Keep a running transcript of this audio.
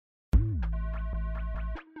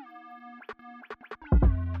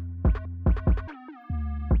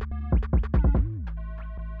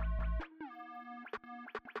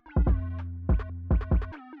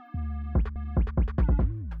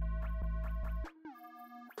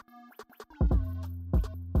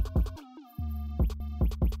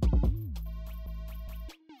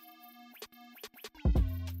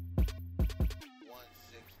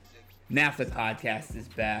NAFTA podcast is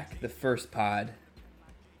back. The first pod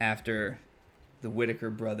after the Whitaker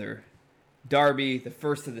brother derby, the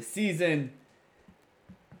first of the season.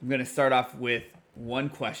 I'm going to start off with one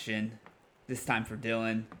question, this time for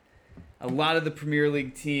Dylan. A lot of the Premier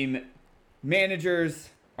League team managers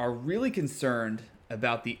are really concerned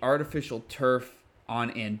about the artificial turf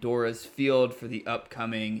on Andorra's field for the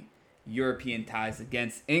upcoming European ties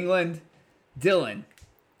against England. Dylan,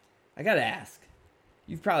 I got to ask.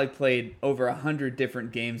 You've probably played over 100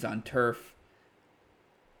 different games on turf.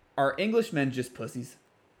 Are Englishmen just pussies?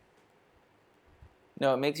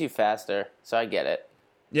 No, it makes you faster, so I get it.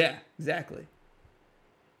 Yeah, exactly.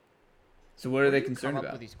 So what are they Where do you concerned come up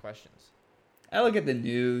about? with these questions? I look at the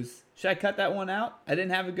news. Should I cut that one out? I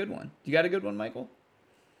didn't have a good one. You got a good one, Michael?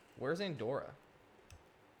 Where's Andorra?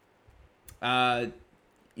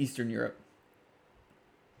 Eastern Europe.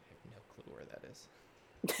 I have no clue where that is.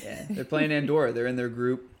 Yeah, they're playing Andorra. They're in their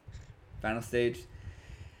group, final stage.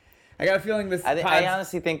 I got a feeling this. I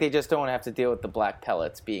honestly think they just don't want to have to deal with the black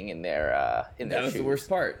pellets being in their That was shoes. the worst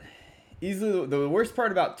part. Easily, the worst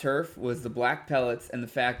part about turf was the black pellets and the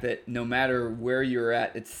fact that no matter where you're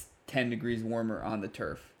at, it's 10 degrees warmer on the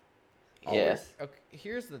turf. Yeah. Always. Okay,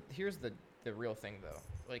 here's the real thing though.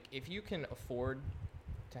 Like if you can afford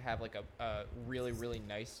to have like a really really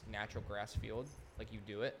nice natural grass field, like you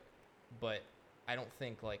do it, but I don't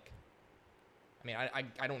think like. I mean,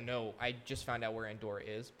 I don't know. I just found out where Andorra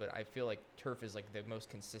is, but I feel like turf is like the most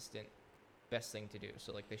consistent, best thing to do.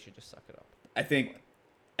 So like they should just suck it up. I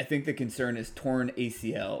think the concern is torn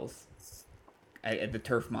ACLs. The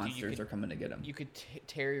turf monsters are coming to get them. You could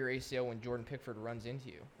tear your ACL when Jordan Pickford runs into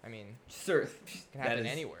you. I mean, Sir, it can happen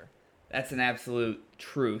anywhere. That's an absolute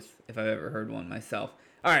truth, if I've ever heard one myself.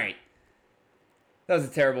 All right. That was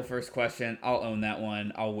a terrible first question. I'll own that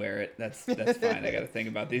one. I'll wear it. That's fine. I got to think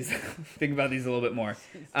about these a little bit more.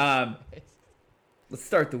 Let's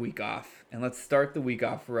start the week off. And let's start the week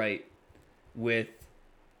off right with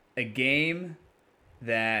a game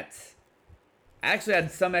that I actually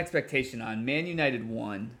had some expectation on. Man United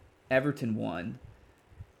won. Everton won.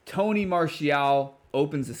 Tony Martial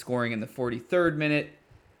opens the scoring in the 43rd minute,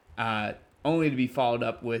 only to be followed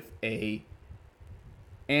up with a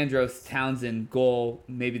Andros Townsend goal,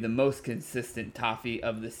 maybe the most consistent toffee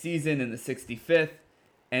of the season in the 65th,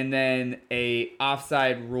 and then a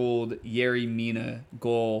offside ruled Yerry Mina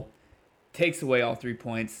goal takes away all 3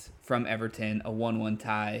 points from Everton, a 1-1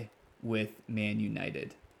 tie with Man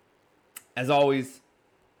United. As always,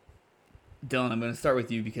 Dylan, I'm going to start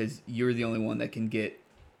with you because you're the only one that can get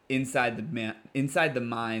inside the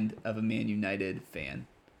mind of a Man United fan.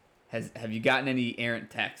 Have you gotten any errant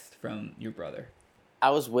text from your brother? I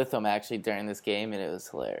was with him actually during this game, and it was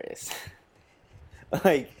hilarious.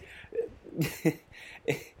 Like,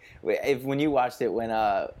 when you watched it, when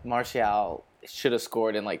Martial should have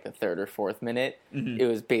scored in like the 3rd or 4th minute, It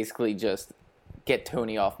was basically just get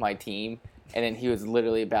Tony off my team, and then he was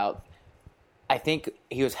literally about. I think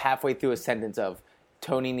he was halfway through a sentence of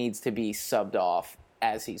Tony needs to be subbed off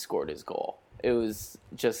as he scored his goal. It was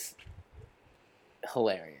just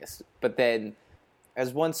hilarious. But then,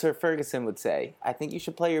 as one Sir Ferguson would say, I think you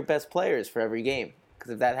should play your best players for every game.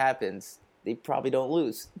 Because if that happens, they probably don't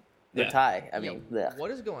lose the tie. I mean, what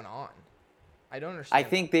is going on? I don't understand. I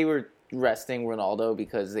think they were resting Ronaldo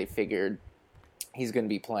because they figured he's going to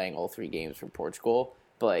be playing all 3 games for Portugal.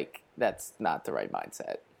 But, like, that's not the right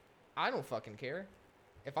mindset. I don't fucking care.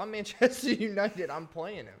 If I'm Manchester United, I'm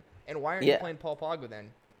playing him. And why aren't you playing Paul Pogba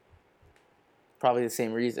then? Probably the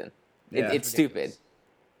same reason. Yeah. It's stupid.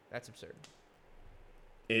 That's absurd.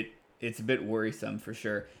 It's a bit worrisome for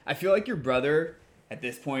sure. I feel like your brother, at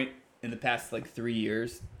this point in the past like 3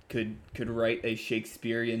 years, could write a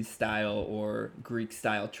Shakespearean style or Greek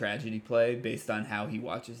style tragedy play based on how he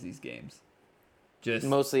watches these games. Just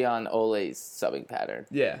mostly on Ole's subbing pattern.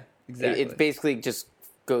 Yeah, exactly. It basically just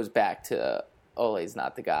goes back to Ole's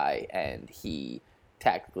not the guy, and he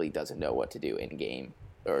tactically doesn't know what to do in game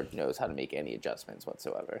or knows how to make any adjustments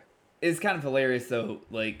whatsoever. It's kind of hilarious though.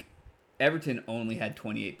 Like Everton only had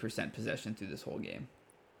 28% possession through this whole game.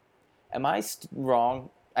 Am I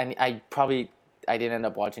wrong? I didn't end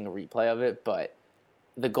up watching a replay of it, but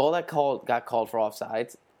the goal that got called for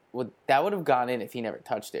offsides would have gone in if he never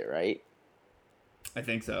touched it, right? I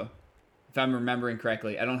think so. If I'm remembering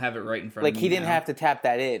correctly, I don't have it right in front of me. Like he didn't have to tap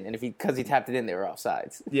that in, and because he tapped it in, they were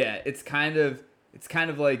offsides. Yeah, it's kind of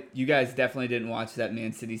like you guys definitely didn't watch that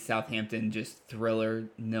Man City Southampton just thriller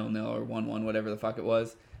 0-0 or 1-1, whatever the fuck it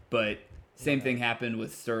was. But same thing happened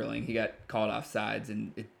with Sterling. He got called offsides,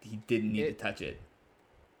 and he didn't need to touch it.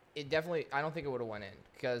 It definitely. I don't think it would have went in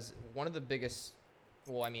because one of the biggest.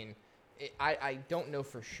 Well, I mean, I don't know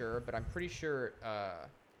for sure, but I'm pretty sure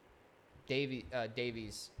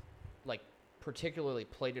Davies, like, particularly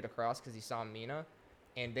played it across because he saw Mina,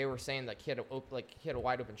 and they were saying like he had a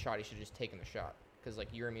wide open shot. He should have just taken the shot because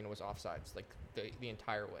like Uramina was offsides like the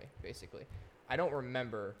entire way basically. I don't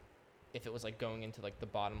remember if it was like going into like the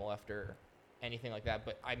bottom left or anything like that,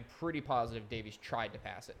 but I'm pretty positive Davies tried to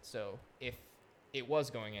pass it. So if it was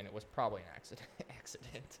going in, it was probably an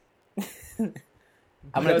accident.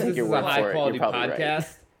 I'm gonna Because take this your is word a for high it. quality You're probably podcast.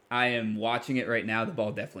 right. I am watching it right now. The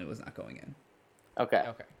ball definitely was not going in. Okay.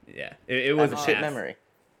 Okay. Yeah, it I was have a a shit pass. memory.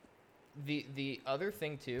 The other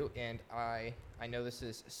thing too, and I know this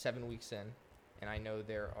is 7 weeks in, and I know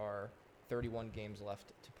there are 31 games left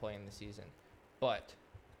to play in the season,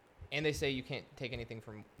 and they say you can't take anything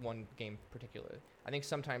from one game particularly. I think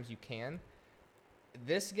sometimes you can.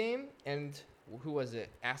 This game and who was it?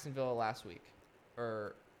 Aston Villa last week,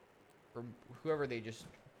 or whoever they just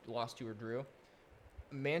lost to or drew.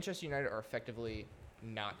 Manchester United are effectively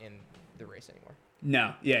not in the race anymore.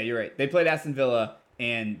 No, yeah, you're right. They played Aston Villa,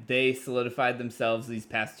 and they solidified themselves these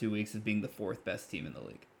past 2 weeks as being the fourth best team in the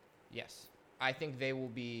league. Yes. I think they'll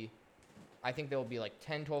be like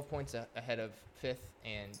 10, 12 points ahead of fifth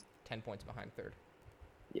and 10 points behind third.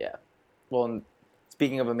 Yeah. Well, and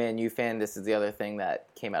speaking of a Man U fan, this is the other thing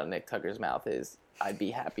that came out of Nick Tucker's mouth is I'd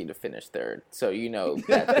be happy to finish third. So you know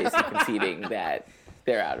that's basically conceding that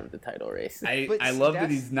they're out of the title race. I But love that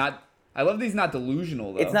that's- he's not. I love that he's not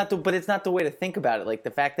delusional though. But it's not the way to think about it. Like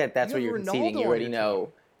the fact that that's You what have you're Ronaldo conceding, you on already your know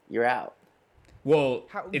team. you're out. Well,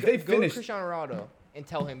 if they go finish to Cristiano Ronaldo and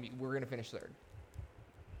tell him we're going to finish third.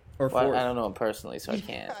 or Well, fourth, I don't know him personally, so I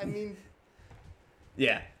can't. I mean,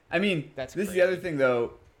 yeah. I mean, That's this is crazy. the other thing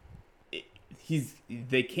though.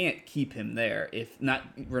 They can't keep him there if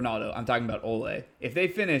not Ronaldo. I'm talking about Ole. If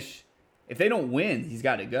they don't win, he's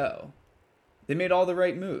got to go. They made all the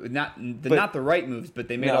right moves, not the right moves, but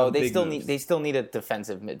they made all No, the they big still moves. need a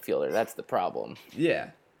defensive midfielder. That's the problem.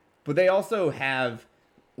 Yeah. But they also have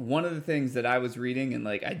one of the things that I was reading and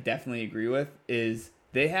like I definitely agree with is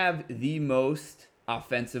they have the most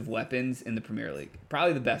offensive weapons in the Premier League.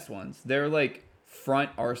 Probably the best ones. Their like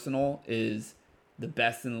front arsenal is the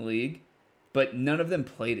best in the league, but none of them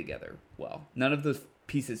play together well. None of those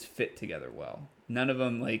pieces fit together well. None of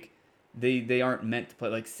them like they aren't meant to play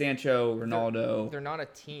like Sancho, Ronaldo, they're not a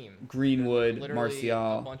team. Greenwood, Literally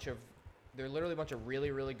Martial. They're literally a bunch of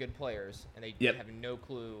really, really good players, and they Yep. have no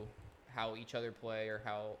clue how each other play or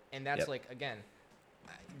how. And that's Yep. like again,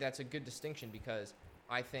 that's a good distinction because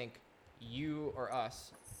I think you or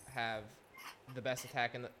us have the best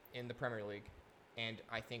attack in the Premier League, and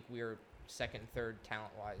I think we're second, and third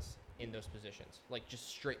talent wise in those positions, like just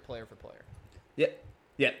straight player for player.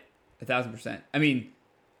 Yeah, 1,000%. I mean,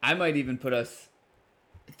 I might even put us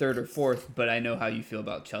third or fourth, but I know how you feel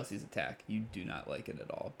about Chelsea's attack. You do not like it at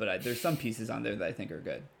all. But there's some pieces on there that I think are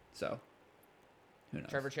good. So, who knows?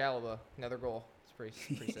 Trevor Chalobah, another goal. It's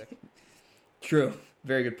pretty sick. True.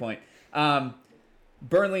 Very good point.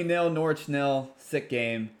 Burnley 0, Norwich 0. Sick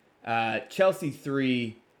game. Chelsea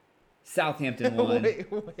 3, Southampton 1.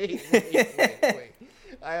 wait.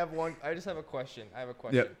 I just have a question.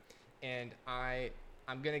 Yep. And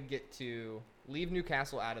I'm gonna leave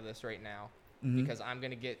Newcastle out of this right now Mhm. because I'm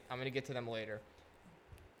gonna get to them later.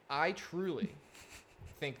 I truly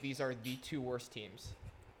think these are the two worst teams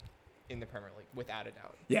in the Premier League, without a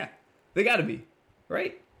doubt. Yeah, they got to be,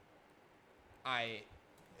 right? I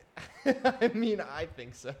mean, I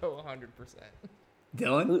think so, 100%.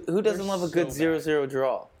 Dylan? Who doesn't They're love a so good bad. 0-0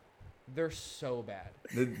 draw? They're so bad.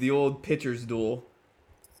 The old pitcher's duel.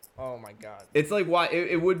 Oh my god. It's like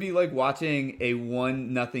it would be like watching a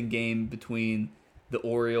 1-0 game between the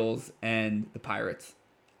Orioles and the Pirates.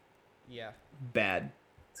 Yeah. Bad.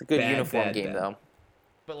 It's a good Bad, uniform bad, game, bad. though.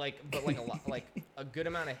 But like a lot, like a good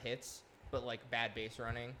amount of hits, but like bad base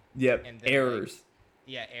running. Yep. And then, Errors.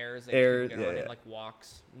 Yeah, errors. Errors, Get on yeah. it, like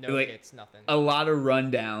walks, no Like, hits, nothing. A lot of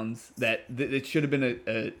rundowns that it should have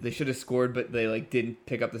been they should have scored, but they like didn't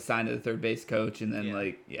pick up the sign of the third base coach, and then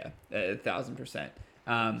Yeah. 1,000%. That's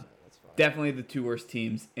fine. Definitely the two worst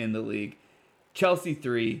teams in the league. Chelsea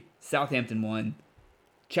 3, Southampton 1.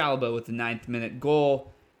 Chalobah with the 9th minute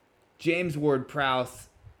goal. James Ward-Prowse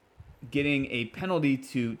getting a penalty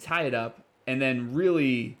to tie it up, and then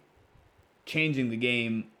really changing the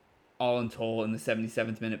game all in total in the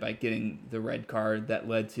 77th minute by getting the red card that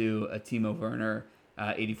led to a Timo Werner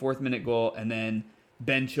 84th minute goal, and then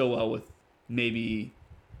Ben Chilwell with maybe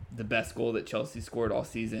the best goal that Chelsea scored all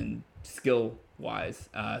season, skill-wise,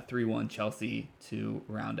 3-1 Chelsea to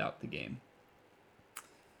round out the game.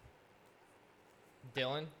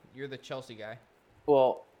 Dylan, you're the Chelsea guy.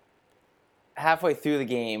 Well, halfway through the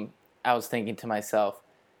game, I was thinking to myself,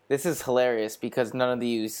 this is hilarious because none of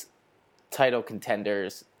these title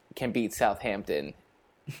contenders can beat Southampton.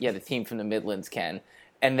 Yeah, the team from the Midlands can.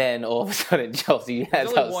 And then all of a sudden, Chelsea,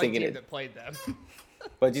 There's as I only was one thinking team it. that played them.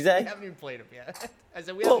 What'd you We say? haven't even played them yet. I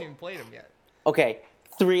said we haven't even played them yet. Okay,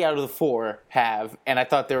 3 out of the 4 have, and I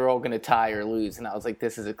thought they were all going to tie or lose, and I was like,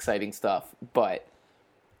 this is exciting stuff. But,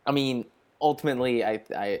 I mean, ultimately,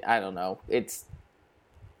 I don't know.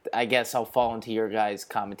 I guess I'll fall into your guys'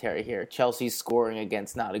 commentary here. Chelsea's scoring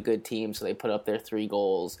against not a good team, so they put up their 3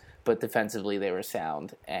 goals, but defensively they were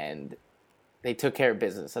sound, and they took care of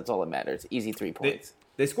business. That's all that matters. Easy 3 points.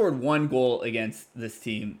 They scored 1 goal against this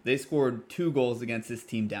team. They scored 2 goals against this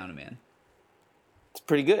team down a man. It's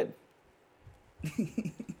pretty good.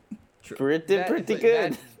 Pretty good. Pretty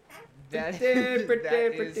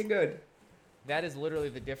good. That is literally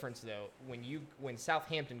the difference, though. When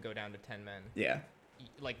Southampton go down to 10 men, Yeah.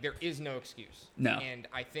 like there is no excuse. No. And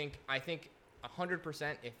I think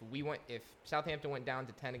 100% if Southampton went down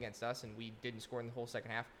to 10 against us and we didn't score in the whole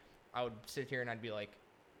second half, I would sit here and I'd be like,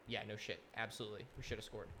 yeah, no shit, absolutely, we should have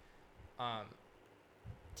scored.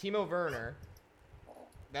 Timo Werner,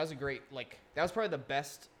 that was that was probably the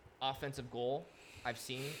best offensive goal I've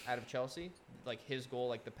seen out of Chelsea. Like his goal,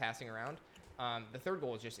 like the passing around. The third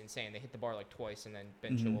goal was just insane. They hit the bar like twice, and then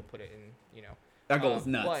Ben Chilwell put it in. That goal was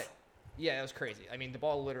nuts. But yeah, that was crazy. I mean, the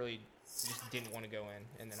ball literally just didn't want to go in,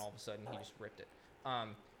 and then all of a sudden he just ripped it.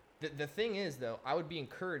 The thing is, though, I would be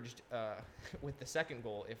encouraged with the second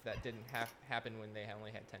goal if that didn't happen when they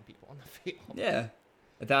only had 10 people on the field. Yeah.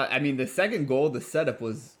 The second goal, the setup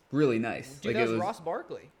was really nice. Dude, that was Ross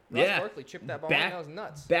Barkley. Ross Barkley chipped that ball in. That was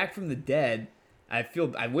nuts. Back from the dead.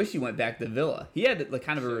 I wish he went back to Villa. He had like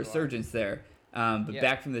kind of a resurgence there. But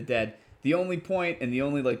back from the dead. The only point and the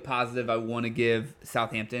only like positive I want to give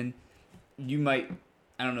Southampton, I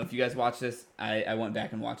don't know if you guys watched this. I went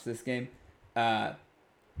back and watched this game.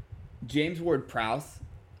 James Ward-Prowse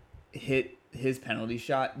hit his penalty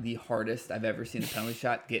shot the hardest I've ever seen a penalty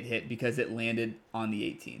shot get hit because it landed on the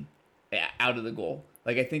 18 out of the goal.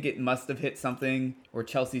 Like I think it must have hit something where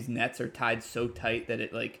Chelsea's nets are tied so tight that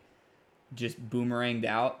it like just boomeranged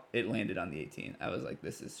out. It landed on the 18. I was like,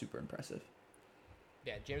 this is super impressive.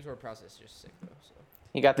 Yeah, James Ward-Prowse is just sick though. So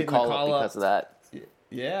He got the call up because of that.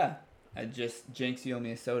 Yeah, I just jinxed you owe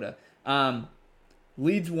me a soda.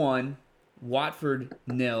 Leeds 1, Watford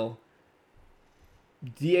 0.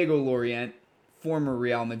 Diego Lorient, former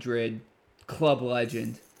Real Madrid club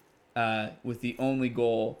legend, with the only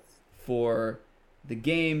goal for the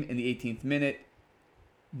game in the 18th minute.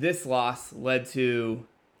 This loss led to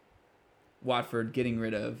Watford getting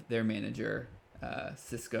rid of their manager,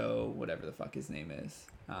 Cisco, whatever the fuck his name is.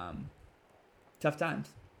 Tough times.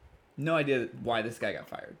 No idea why this guy got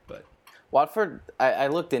fired, but Watford, I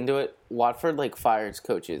looked into it. Watford like fires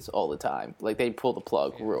coaches all the time. Like they pull the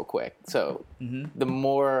plug real quick. So the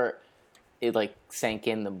more it like sank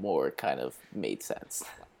in, the more it kind of made sense.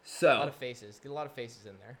 So a lot of faces. Get a lot of faces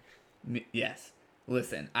in there. Yes.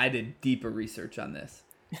 Listen, I did deeper research on this.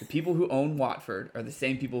 The people who own Watford are the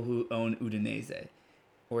same people who own Udinese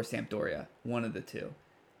or Sampdoria, one of the two.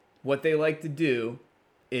 What they like to do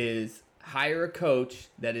is hire a coach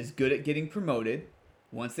that is good at getting promoted.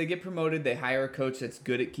 Once they get promoted, they hire a coach that's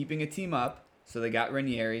good at keeping a team up. So they got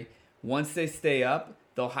Ranieri. Once they stay up,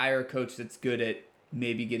 they'll hire a coach that's good at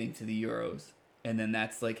maybe getting to the Euros. And then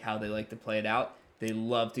that's like how they like to play it out. They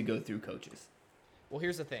love to go through coaches. Well,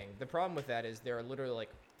 here's the thing. The problem with that is there are literally like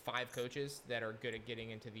 5 coaches that are good at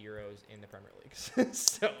getting into the Euros in the Premier League.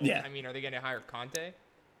 So, yeah. I mean, are they going to hire Conte?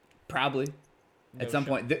 Probably. No At some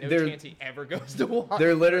point. No chance he ever goes to one.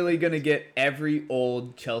 They're literally going to get every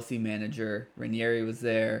old Chelsea manager. Ranieri was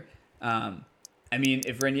there. I mean,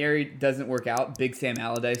 if Ranieri doesn't work out, Big Sam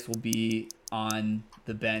Allardyce will be on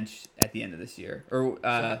the bench at the end of this year. Or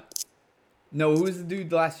no, who was the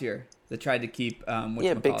dude last year that tried to keep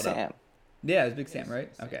Big Sam. Yeah, it was Big Sam,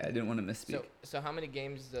 right? Okay, I didn't want to misspeak. So how many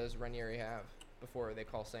games does Ranieri have before they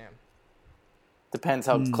call Sam? Depends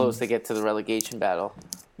how close they get to the relegation battle.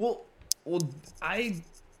 Well, I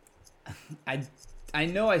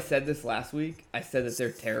know I said this last week. I said that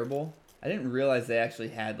they're terrible. I didn't realize they actually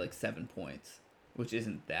had like 7 points, which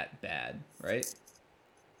isn't that bad, right?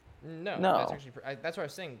 No. That's actually that's what I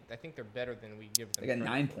was saying. I think they're better than we give them. They got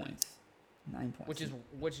 9 points. 9 points.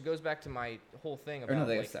 Which goes back to my whole thing about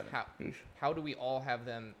they like got 7. How do we all have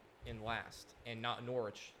them in last and not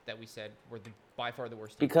Norwich that we said were by far the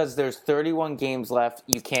worst team? Because there's 31 games left.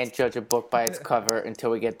 You can't judge a book by its cover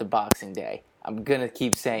until we get to Boxing Day. I'm gonna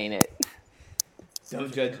keep saying it.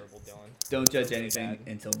 Don't judge anything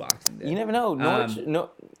until Boxing Day. You never know. Norwich.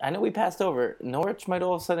 I know we passed over. Norwich might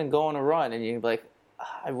all of a sudden go on a run, and you're like,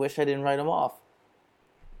 I wish I didn't write him off.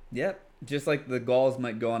 Yep. Just like the Gauls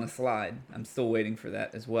might go on a slide. I'm still waiting for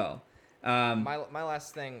that as well. My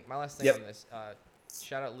last thing Yep. on this.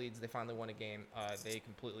 Shout out Leeds. They finally won a game. They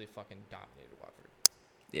completely fucking dominated Watford.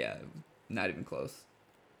 Yeah, not even close.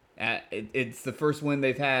 It's the first win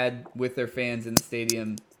they've had with their fans in the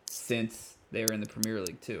stadium since they were in the Premier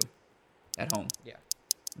League too, at home. Yeah.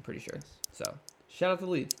 I'm pretty sure. Yes. So shout out to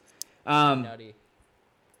Leeds. Nutty.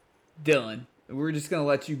 Dylan, we're just gonna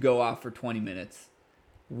let you go off for 20 minutes.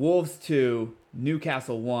 Wolves 2,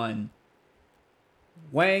 Newcastle 1.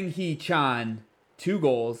 Wang Hee-chan 2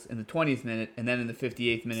 goals in the 20th minute, and then in the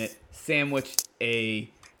 58th minute, sandwiched a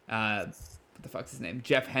what the fuck's his name?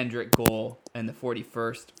 Jeff Hendrick goal in the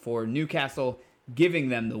 41st for Newcastle, giving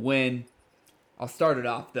them the win. I'll start it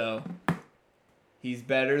off though. He's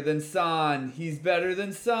better than Son. He's better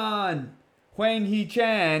than Son. Hwang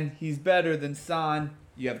Hee-chan. He's better than Son.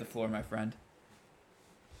 You have the floor, my friend.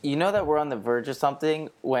 You know that we're on the verge of something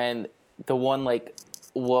when the one like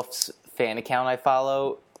Wolf's fan account I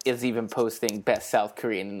follow is even posting best South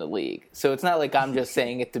Korean in the league. So it's not like I'm just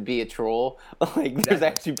saying it to be a troll. Like there's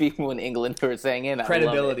actually people in England who are saying it.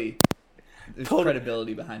 Credibility. There's Total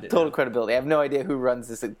credibility behind it. Total now. credibility. I have no idea who runs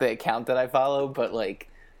the account that I follow, but like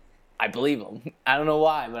I believe him. I don't know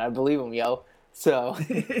why, but I believe him, yo. So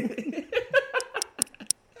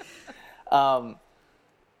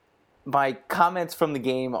my comments from the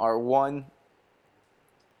game are: 1,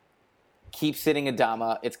 keep sitting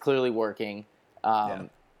Adama. It's clearly working.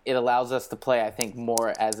 It allows us to play, I think,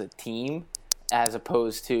 more as a team as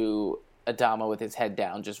opposed to Adama with his head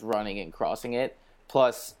down, just running and crossing it.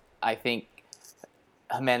 Plus, I think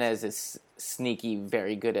Jimenez is sneaky,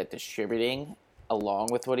 very good at distributing along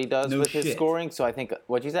with what he does with his scoring. So I think,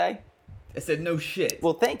 what'd you say? I said no shit.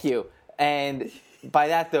 Well, thank you. And by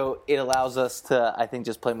that, though, it allows us to, I think,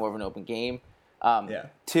 just play more of an open game.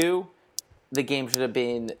 2, the game should have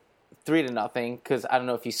been 3-0, because I don't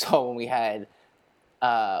know if you saw when we had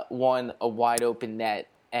one, a wide open net,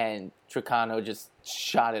 and Tricano just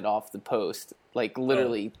shot it off the post. Like,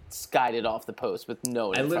 literally skied it off the post with no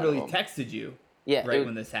one I in front literally of him. texted you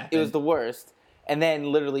when this happened. It was the worst. And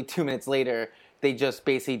then literally 2 minutes later, they just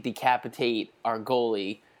basically decapitate our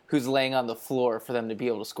goalie, who's laying on the floor for them to be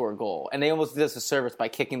able to score a goal. And they almost did us a service by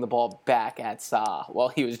kicking the ball back at Sa while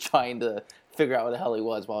he was trying to figure out what the hell he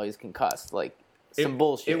was while he was concussed. Like, some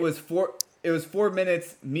bullshit. It was 4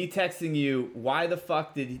 minutes, me texting you, why the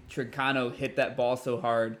fuck did Tricano hit that ball so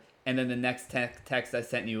hard? And then the next text I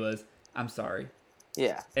sent you was, I'm sorry.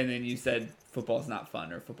 Yeah. And then you said, football's not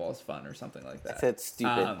fun, or football's fun, or something like that. That's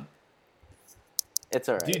stupid. It's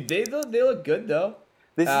all right. Dude, they look good, though.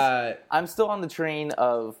 I'm still on the train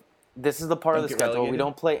of, this is the part of the schedule. We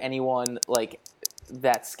don't play anyone like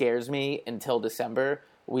that scares me until December.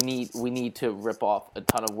 We need to rip off a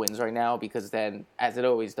ton of wins right now, because then, as it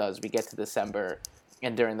always does, we get to December,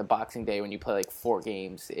 and during the Boxing Day, when you play like 4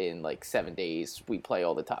 games in like 7 days, we play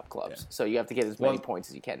all the top clubs. Yeah. So you have to get as many points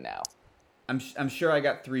as you can now. I'm sure I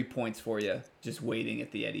got 3 points for you just waiting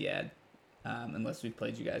at the Etihad, unless we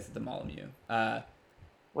played you guys at the Molineux.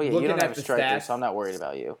 Well, yeah, you don't have a striker, so I'm not worried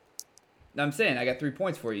about you. I'm saying I got 3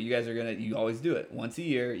 points for you. You guys you always do it. Once a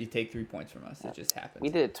year, you take 3 points from us. Yeah. It just happens. We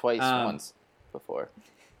did it twice once before.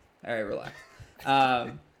 All right, relax.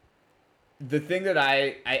 The thing that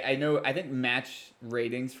I know, I think match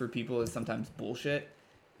ratings for people is sometimes bullshit.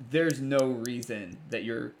 There's no reason that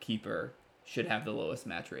your keeper should have the lowest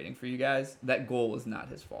match rating for you guys. That goal was not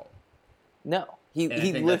his fault. No. He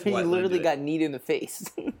literally got kneed in the face.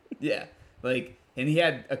 Yeah. And he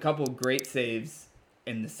had a couple great saves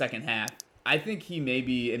in the second half. I think he may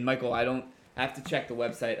be, and Michael, I have to check the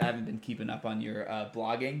website. I haven't been keeping up on your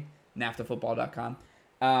blogging, naftafootball.com.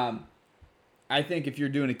 I think if you're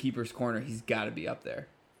doing a keeper's corner, he's got to be up there,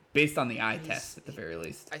 based on the eye test at the very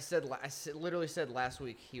least. I literally said last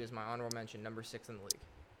week he was my honorable mention, number 6 in the league.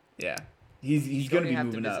 Yeah, he's going to be moving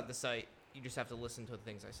up. You don't have to visit the site. You just have to listen to the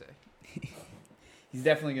things I say. He's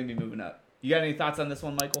definitely going to be moving up. You got any thoughts on this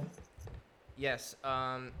one, Michael? Yes.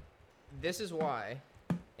 This is why,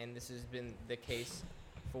 and this has been the case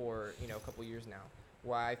for a couple years now,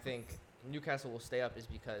 why I think Newcastle will stay up is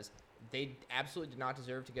because they absolutely did not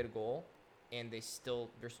deserve to get a goal, and they're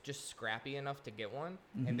just scrappy enough to get one.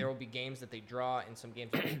 Mm-hmm. And there will be games that they draw and some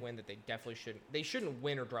games that they win that they definitely shouldn't. They shouldn't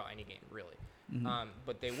win or draw any game, really. Mm-hmm.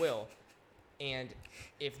 But they will. And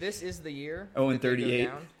if this is the year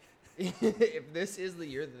 0-38, if this is the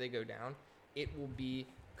year that they go down, it will be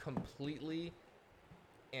completely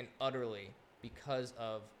and utterly because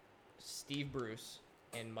of Steve Bruce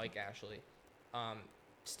and Mike Ashley.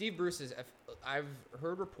 Steve Bruce I've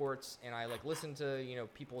heard reports, and I listen to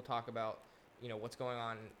people talk about what's going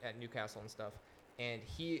on at Newcastle and stuff. And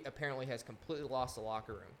he apparently has completely lost the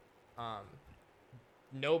locker room.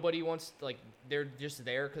 Nobody wants, like, they're just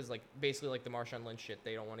there because, like, basically, like, the Marshawn Lynch shit,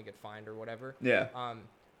 they don't want to get fined or whatever. Yeah.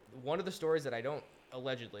 One of the stories that I don't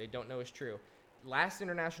know is true. Last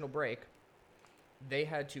international break, they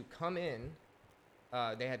had to come in.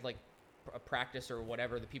 They had, like, a practice or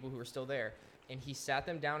whatever, the people who were still there. And he sat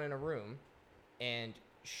them down in a room and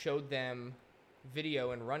showed them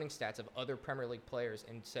video and running stats of other Premier League players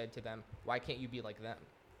and said to them, why can't you be like them?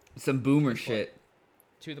 Some boomer shit.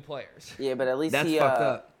 To the players. Yeah, but at least That's fucked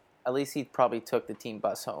up. At least he probably took the team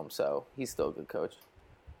bus home, so he's still a good coach.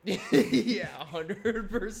 Yeah,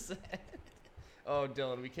 100%. Oh,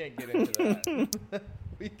 Dylan, we can't get into that.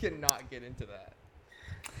 We cannot get into that.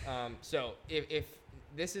 So if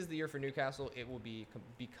this is the year for Newcastle, it will be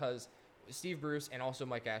because Steve Bruce and also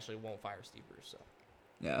Mike Ashley won't fire Steve Bruce. So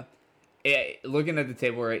Yeah. Looking at the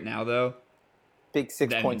table right now, though, big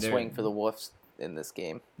 6-point swing for the Wolves in this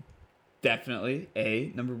game. Definitely.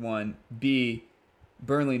 A, number one. B,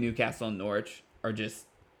 Burnley, Newcastle, and Norwich are just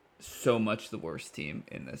so much the worst team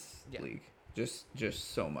in this league. Just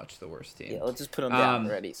so much the worst team. Yeah, let's just put them down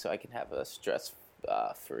already so I can have a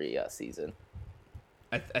stress-free season.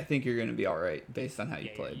 I think you're going to be all right based on how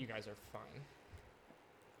you played. You guys are fine.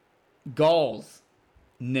 Gulls,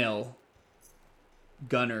 0.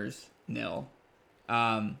 Gunners, 0.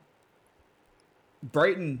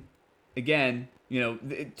 Brighton, again,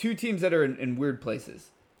 two teams that are in weird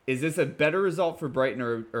places. Is this a better result for Brighton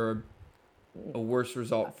or a worse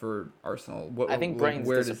result for Arsenal? I think Brighton's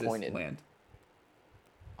where disappointed. Does this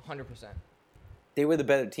land? 100%. They were the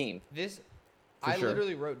better team. I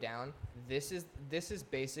literally wrote down, this is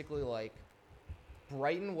basically like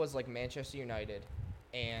Brighton was like Manchester United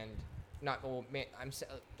and I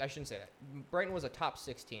shouldn't say that. Brighton was a top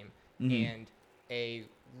 6 team and a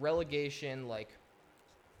relegation like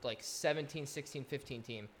 17, 16, 15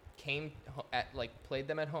 team played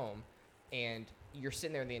them at home, and you're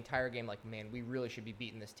sitting there the entire game like, man, we really should be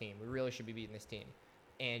beating this team.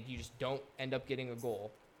 And you just don't end up getting a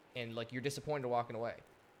goal, and like you're disappointed walking away.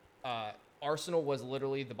 Arsenal was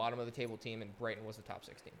literally the bottom of the table team, and Brighton was the top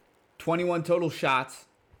 6 team. 21 total shots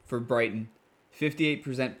for Brighton,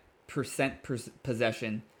 58%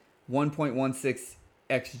 possession, 1.16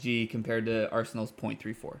 xG compared to Arsenal's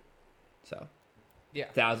 0.34. So, yeah,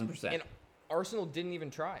 1,000%. And Arsenal didn't even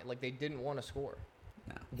try. Like, they didn't want to score.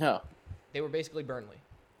 No. They were basically Burnley.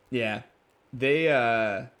 Yeah, they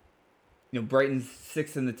Brighton's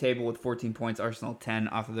 6th in the table with 14 points. Arsenal 10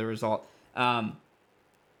 off of the result.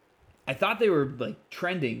 I thought they were like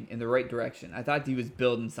trending in the right direction. I thought he was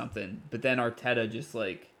building something, but then Arteta just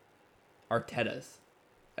like Arteta's.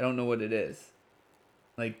 I don't know what it is.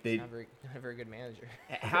 Like not a very good manager.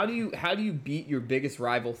 How do you beat your biggest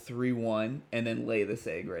rival 3-1 and then lay this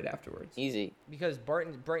egg right afterwards? Easy. Because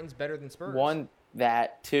Brighton's better than Spurs. One,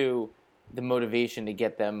 that. Two, the motivation to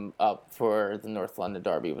get them up for the North London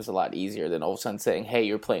derby was a lot easier than all of a sudden saying, "Hey,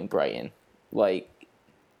 you're playing Brighton." Like,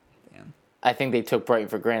 damn. I think they took Brighton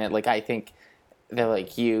for granted. Like, I think they're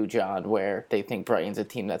like you, John, where they think Brighton's a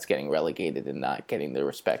team that's getting relegated and not getting the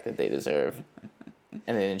respect that they deserve,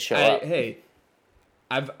 and they didn't show up. Hey,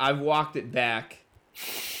 I've walked it back.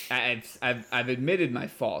 I've admitted my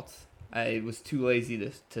faults. I was too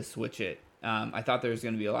lazy to switch it. I thought there was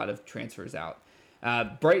going to be a lot of transfers out.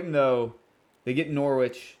 Brighton, though, they get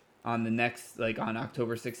Norwich on the next, like on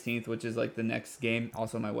October 16th, which is like the next game.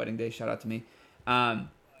 Also my wedding day. Shout out to me.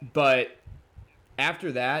 But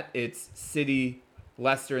after that, it's City,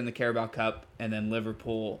 Leicester in the Carabao Cup, and then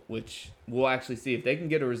Liverpool, which we'll actually see if they can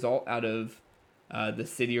get a result out of the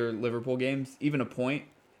City or Liverpool games, even a point.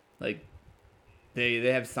 Like they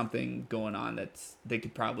have something going on that's they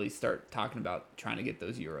could probably start talking about trying to get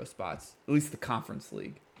those Euro spots, at least the Conference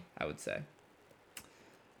League, I would say.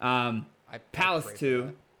 Palace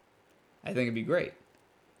too, I think it'd be great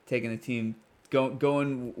taking a team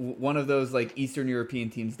going one of those like Eastern European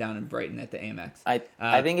teams down in Brighton at the Amex.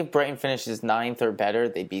 I think if Brighton finishes 9th or better,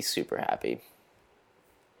 they'd be super happy.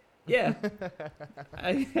 Yeah,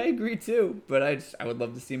 I agree too. But I would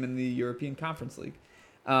love to see him in the European Conference League.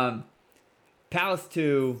 Palace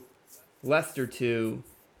 2, Leicester 2.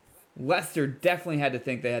 Leicester definitely had to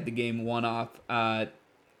think they had the game won off.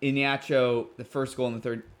 Iheanacho, the first goal in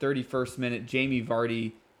the 31st minute. Jamie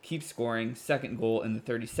Vardy keeps scoring. Second goal in the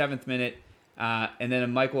 37th minute. And then a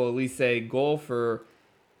Michael Olise goal for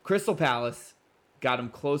Crystal Palace. Got him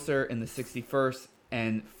closer in the 61st.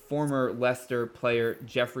 And former Leicester player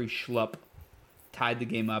Jeffrey Schlupp tied the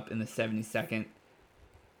game up in the 72nd.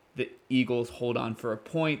 The Eagles hold on for a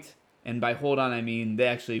point. And by hold on, I mean they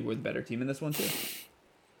actually were the better team in this one too.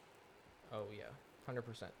 Oh yeah, 100%.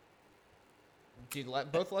 Dude,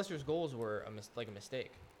 both Leicester's goals were a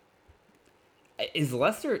mistake. Is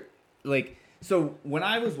Leicester like? So when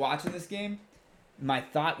I was watching this game, my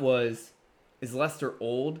thought was, is Leicester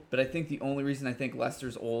old? But I think the only reason I think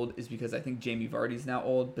Leicester's old is because I think Jamie Vardy's now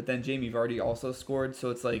old. But then Jamie Vardy also scored,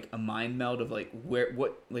 so it's like a mind meld of like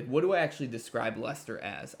what do I actually describe Leicester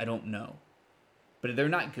as? I don't know, but they're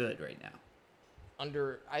not good right now.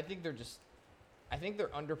 I think they're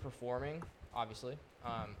underperforming, obviously,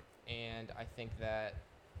 and I think that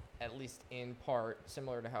at least in part,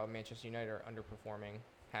 similar to how Manchester United are underperforming,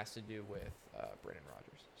 has to do with Brendan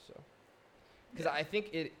Rodgers. So, because I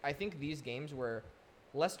think these games where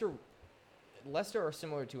Leicester are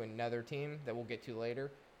similar to another team that we'll get to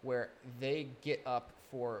later, where they get up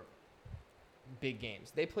for big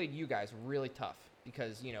games. They played you guys really tough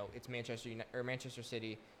because it's Manchester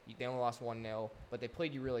City. They only lost 1-0, but they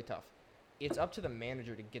played you really tough. It's up to the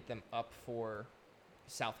manager to get them up for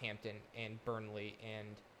Southampton and Burnley and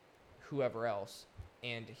whoever else.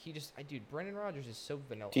 And Brendan Rodgers is so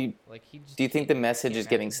vanilla. Do you think the message is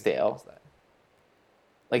getting stale?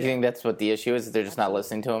 You think that's what the issue is? They're just not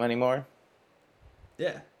listening to him anymore?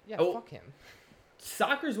 Yeah. Yeah, fuck him.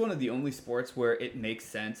 Soccer is one of the only sports where it makes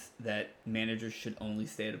sense that managers should only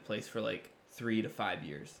stay at a place for like 3 to 5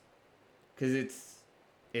 years. Because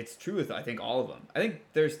it's true with, I think, all of them. I think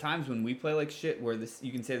there's times when we play like shit where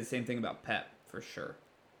you can say the same thing about Pep, for sure.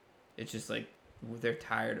 It's just like they're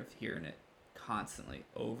tired of hearing it constantly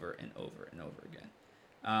over and over and over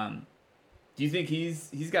again. Do you think he's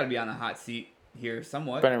got to be on the hot seat here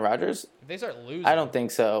somewhat? Brendan Rodgers? If they start losing... I don't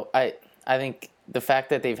think so. I think the fact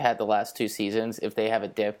that they've had the last 2 seasons, if they have a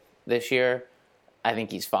dip this year, I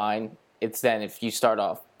think he's fine. It's then if you start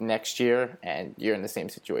off next year and you're in the same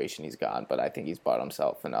situation, he's gone. But I think he's bought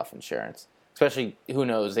himself enough insurance. Especially, who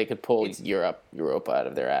knows, they could pull Europa out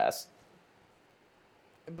of their ass.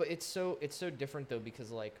 But it's so different, though,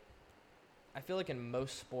 because, like, I feel like in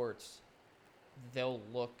most sports, they'll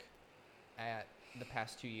look at the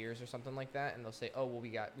past 2 years or something like that, and they'll say, oh, well,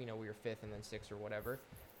 we were 5th and then 6th or whatever.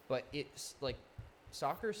 But it's, like,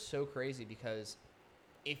 soccer's so crazy because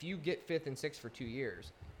if you get 5th and 6th for 2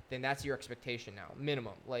 years, then that's your expectation now,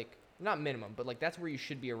 minimum. Like, not minimum, but, like, that's where you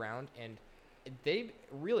should be around, and they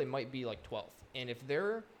really might be, like, 12th. And if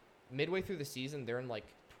they're midway through the season, they're in, like,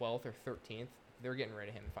 12th or 13th, they're getting rid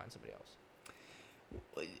of him and find somebody else.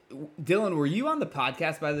 Dylan, were you on the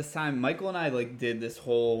podcast by this time? Michael and I did this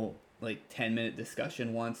whole 10-minute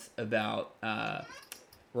discussion once about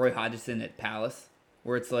Roy Hodgson at Palace,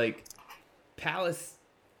 where it's like Palace.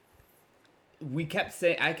 I kept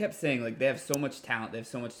saying they have so much talent.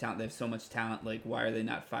 Like, why are they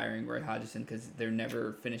not firing Roy Hodgson? Because they're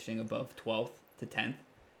never finishing above 12th to 10th,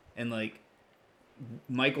 and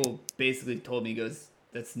Michael basically told me, he goes,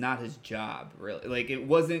 that's not his job, really. Like, it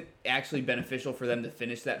wasn't actually beneficial for them to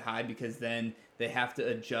finish that high because then they have to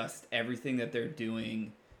adjust everything that they're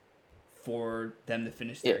doing for them to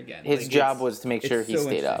finish there again. His job was to make sure he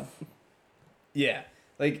stayed up. Yeah.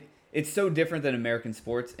 It's so different than American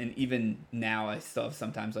sports, and even now I still have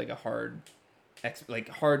sometimes a hard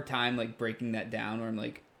time breaking that down, where I'm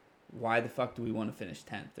like, why the fuck do we want to finish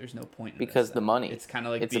 10th? There's no point in because the money. It's kind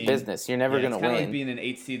of like it's a business. You're never going to win. It's kind of like being an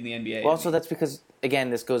 8th seed in the NBA. Well, also that's because, again,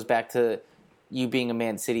 this goes back to you being a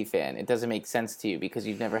Man City fan. It doesn't make sense to you because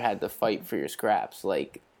you've never had to fight for your scraps.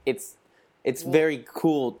 It's very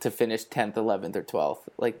cool to finish 10th, 11th, or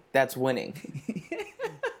 12th. That's winning.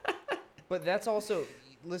 But that's also,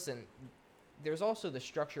 listen, there's also the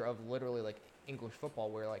structure of literally English football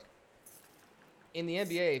where in the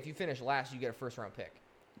NBA, if you finish last, you get a first round pick.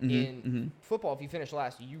 In football, if you finish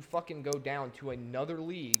last, you fucking go down to another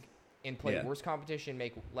league and play worse competition,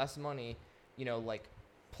 make less money.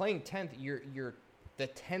 Playing 10th, you're the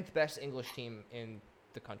 10th best English team in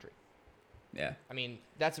the country. Yeah. I mean,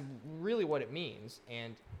 that's really what it means.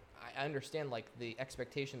 And I understand, the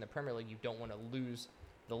expectation in the Premier League, you don't want to lose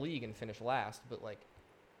the league and finish last. But,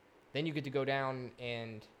 then you get to go down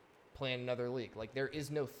and play in another league. There is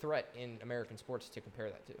no threat in American sports to compare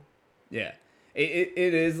that to. Yeah. It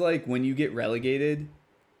is when you get relegated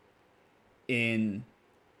in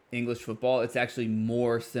English football, it's actually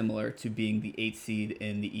more similar to being the 8th seed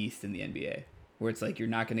in the East in the NBA, where it's you're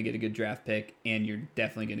not going to get a good draft pick and you're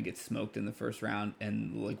definitely going to get smoked in the first round,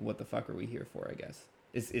 and what the fuck are we here for, I guess.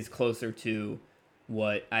 Is closer to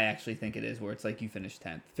what I actually think it is, where it's you finish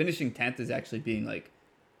 10th. Finishing 10th is actually being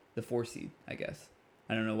the 4 seed, I guess.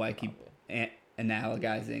 I don't know why I keep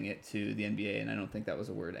analogizing it to the NBA, and I don't think that was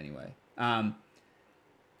a word anyway.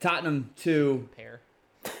 Tottenham 2.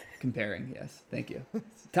 Comparing, yes. Thank you.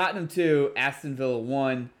 Tottenham 2, Aston Villa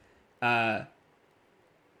 1.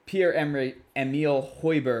 Pierre-Emile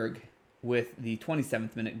Højbjerg with the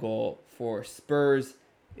 27th minute goal for Spurs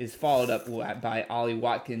is followed up by Ollie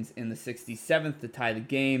Watkins in the 67th to tie the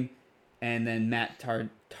game, and then Matt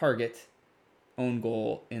Targett own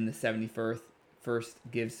goal in the 71st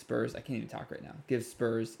gives Spurs, I can't even talk right now, gives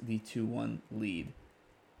Spurs the 2-1 lead.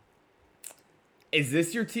 Is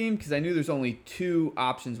this your team? Because I knew there's only two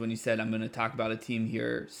options when you said I'm going to talk about a team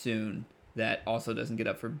here soon that also doesn't get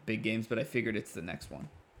up for big games, but I figured it's the next one.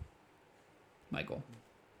 Michael.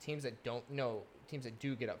 Teams that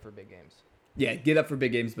do get up for big games. Yeah, get up for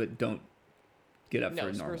big games, but don't get up for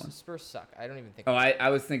a normal one. Spurs suck. I don't even think. Oh, I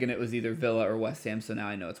was thinking it was either Villa or West Ham, so now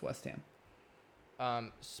I know it's West Ham.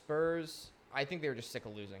 Spurs, I think they were just sick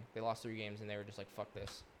of losing. They lost 3 games, and they were just like, fuck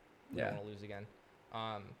this. We don't want to lose again.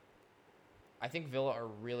 I think Villa are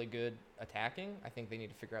really good attacking. I think they need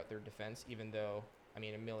to figure out their defense, even though,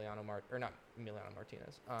 Emiliano Martinez. Emiliano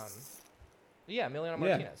Martinez. Yeah.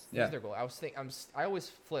 He's their goal. I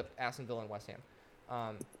always flip Aston Villa and West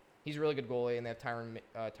Ham. He's a really good goalie, and they have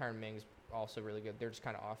Tyron Mings, also really good. They're just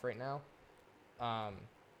kind of off right now.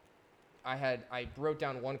 I wrote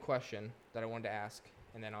down one question that I wanted to ask,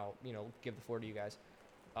 and then I'll give the floor to you guys.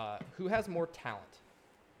 Who has more talent,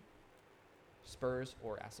 Spurs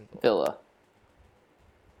or Aston Villa? Villa.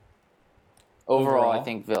 Overall, I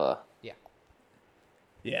think Villa.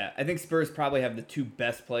 Yeah, I think Spurs probably have the 2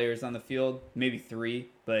 best players on the field, maybe 3,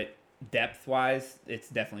 but depth-wise, it's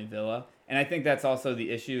definitely Villa. And I think that's also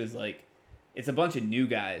the issue is, like, it's a bunch of new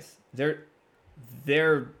guys.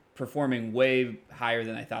 They're performing way higher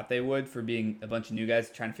than I thought they would for being a bunch of new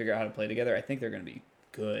guys trying to figure out how to play together. I think they're going to be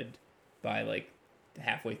good by, like,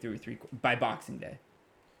 halfway through by Boxing Day,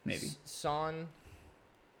 maybe. Son,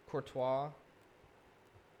 Courtois.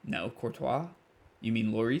 No, Courtois? You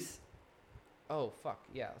mean Lloris? Oh, fuck.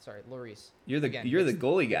 Yeah, sorry. Lloris. You're the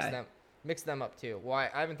goalie guy. Mix them up, too. Well, I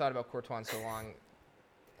haven't thought about Courtois in so long.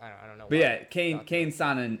 I don't know. But yeah, Kane,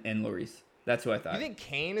 Son, and Lloris. That's who I thought. You think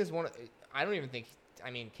Kane is one of... I don't even think...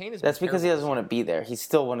 Kane is... That's because he doesn't want to be there. He's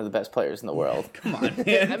still one of the best players in the world. Come on,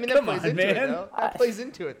 man. That plays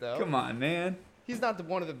into it, though. Come on, man. He's not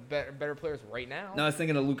one of the better players right now. No, I was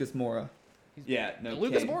thinking of Lucas Moura.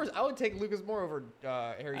 Lucas Moura. I would take Lucas Moura over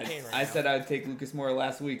Harry Kane right now. I said I would take Lucas Moura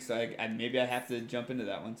last week, so maybe I have to jump into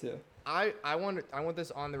that one too. I want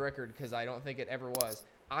this on the record because I don't think it ever was.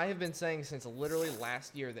 I have been saying since literally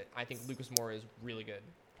last year that I think Lucas Moura is really good.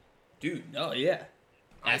 Dude, no, yeah.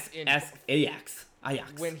 Ask Ajax.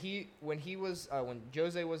 When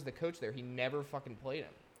Jose was the coach there, he never fucking played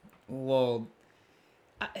him. Well,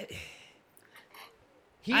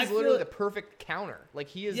 he's literally the perfect counter. Like,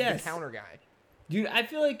 he is the counter guy. Dude, I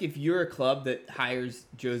feel like if you're a club that hires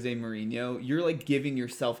Jose Mourinho, you're like giving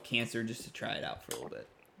yourself cancer just to try it out for a little bit.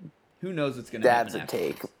 Who knows what's going to happen? That's a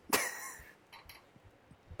take.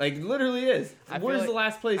 Like, literally is. Where's the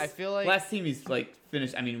last place? I feel like last team he's like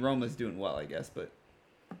finished. I mean, Roma's doing well, I guess, but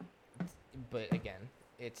again,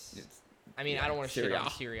 it's I don't want to shit on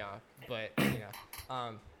Syria, but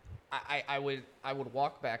I would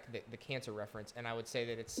walk back the cancer reference, and I would say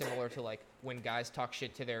that it's similar to like when guys talk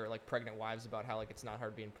shit to their like pregnant wives about how like it's not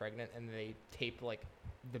hard being pregnant, and they tape like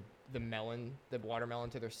the watermelon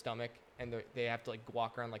to their stomach, and they have to like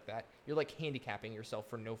walk around like that. You're like handicapping yourself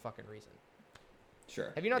for no fucking reason.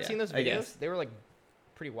 Sure. Have you not seen those videos? They were like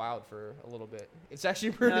pretty wild for a little bit. It's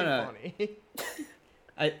actually pretty funny.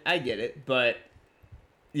 I get it, but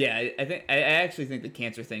yeah, I actually think the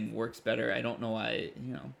cancer thing works better. I don't know why,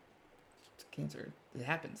 it's cancer. It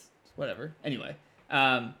happens. It's whatever. Anyway,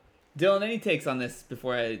 Dylan, any takes on this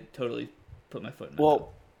before I totally put my foot in my mouth?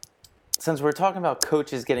 Since we're talking about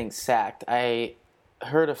coaches getting sacked, I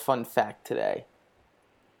heard a fun fact today.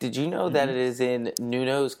 Did you know that it is in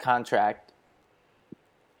Nuno's contract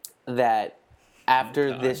that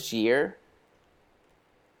after this year,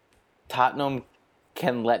 Tottenham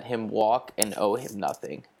can let him walk and owe him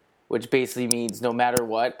nothing? Which basically means no matter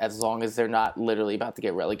what, as long as they're not literally about to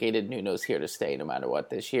get relegated, Nuno's here to stay no matter what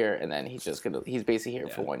this year, and then he's basically here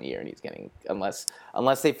for 1 year, and he's getting unless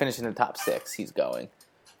they finish in the top 6, he's going.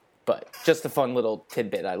 But just a fun little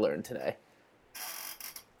tidbit I learned today.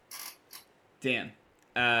 Damn.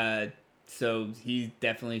 So he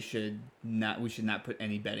definitely should not. We should not put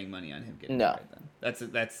any betting money on him getting fired. Then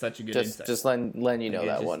that's such a good insight. Just letting you know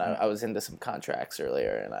that one. I was into some contracts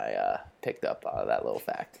earlier, and I picked up that little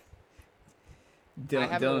fact. I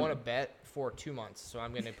haven't won a bet for 2 months, so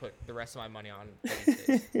I'm going to put the rest of my money on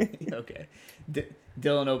betting. Okay.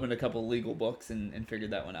 Dylan opened a couple legal books and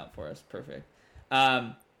figured that one out for us. Perfect.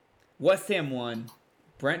 West Ham 1,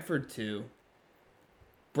 Brentford 2.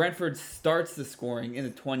 Brentford starts the scoring in the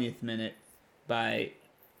 20th minute by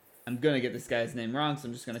I'm going to get this guy's name wrong, so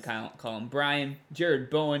I'm just going to call him Brian. Jared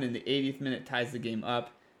Bowen in the 80th minute ties the game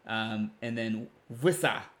up. And then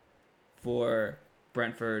Wissa for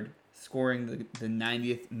Brentford, scoring the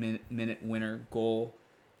 90th minute winner goal.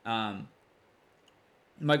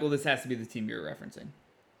 Michael, this has to be the team you're referencing.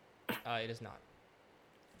 It is not.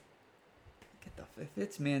 If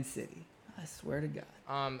it's Man City, I swear to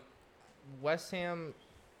God. West Ham.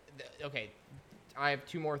 Okay, I have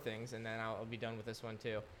two more things, and then I'll be done with this one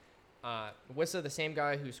too. Wissa, the same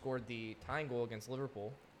guy who scored the tying goal against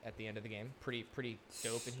Liverpool at the end of the game, pretty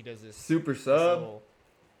dope, and he does this super sub.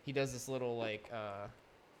 He does this little like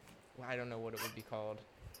I don't know what it would be called,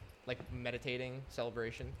 like meditating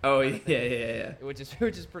celebration. Oh yeah. Which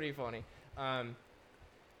is pretty funny.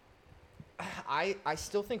 I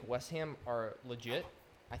still think West Ham are legit.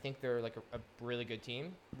 I think they're like a really good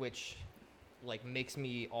team, which like makes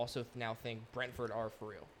me also now think Brentford are for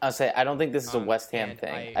real. I'll say I don't think this is a West Ham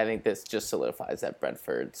thing. I think this just solidifies that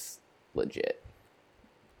Brentford's legit.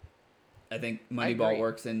 I think Moneyball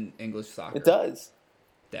works in English soccer. It does.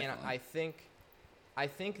 Definitely. And I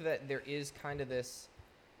think that there is kind of this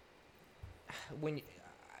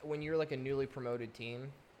when you're like a newly promoted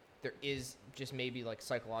team, there is just maybe like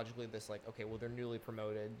psychologically this like, okay, well they're newly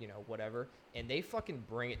promoted, whatever, and they fucking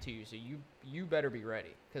bring it to you, so you better be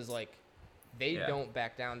ready, because like they don't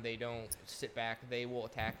back down, they don't sit back, they will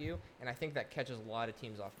attack you, and I think that catches a lot of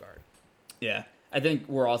teams off guard. Yeah, I think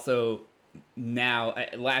we're also now.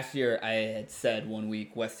 Last year I had said 1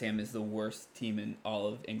 week West Ham is the worst team in all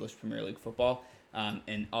of English Premier League football,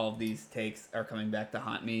 and all of these takes are coming back to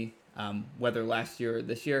haunt me, whether last year or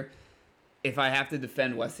this year. If I have to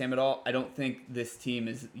defend West Ham at all, I don't think this team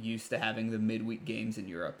is used to having the midweek games in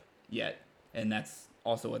Europe yet. And that's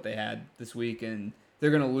also what they had this week. And they're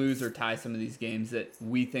going to lose or tie some of these games that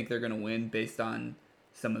we think they're going to win based on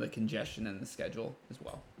some of the congestion in the schedule as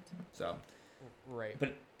well. So, right.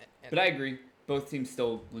 But I agree. Both teams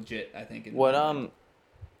still legit, I think.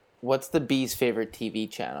 What's the Bees' favorite TV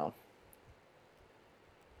channel?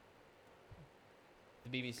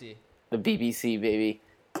 The BBC. The BBC, baby.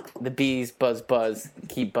 The Bees buzz,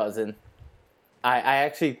 keep buzzing. I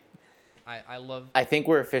love. I think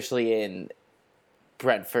we're officially in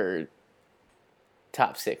Brentford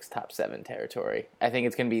top 6, top 7 territory. I think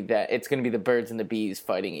it's gonna be that. It's gonna be the Birds and the Bees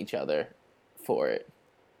fighting each other for it.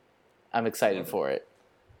 I'm excited for it.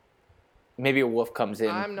 Maybe a Wolf comes in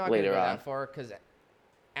later on. I'm not gonna go that far, because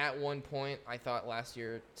at one point I thought last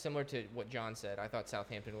year, similar to what John said, I thought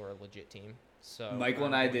Southampton were a legit team. So Michael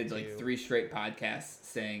and I did like 3 straight podcasts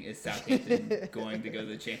saying, is Southampton going to go to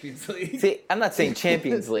the Champions League? See, I'm not saying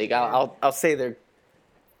Champions League. I'll say they're.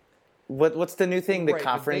 What's the new thing? The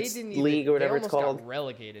Conference League or whatever it's called? Got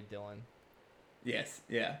relegated, Dylan. Yes,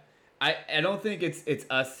 yeah. I don't think it's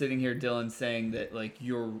us sitting here, Dylan, saying that like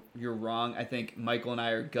you're wrong. I think Michael and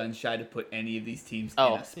I are gun shy to put any of these teams in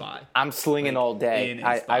a spot. I'm slinging all day.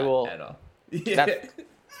 I will. At all. Yeah.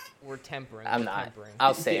 We're tempering. I'm not. Tempering.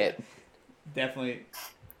 I'll say it. Definitely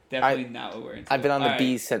not what we're into. I've been on the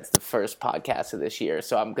Bees since the first podcast of this year,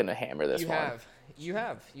 so I'm gonna hammer this one. You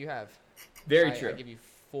have. Very true. I give you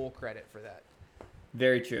full credit for that.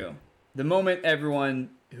 Very true. The moment everyone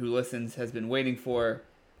who listens has been waiting for.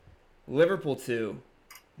 Liverpool 2,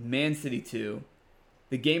 Man City 2,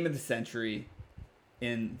 the game of the century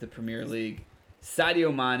in the Premier League.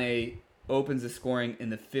 Sadio Mane opens the scoring in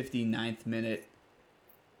the 59th minute,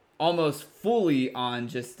 almost fully on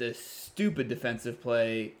just a stupid defensive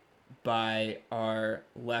play by our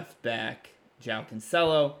left back, João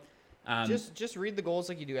Cancelo. Just read the goals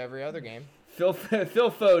like you do every other game. Phil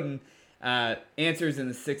Foden answers in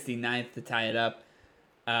the 69th to tie it up.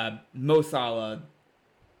 Mo Salah,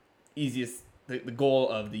 easiest, the goal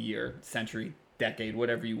of the year, century, decade,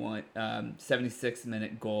 whatever you want.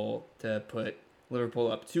 76-minute goal to put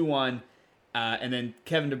Liverpool up 2-1. And then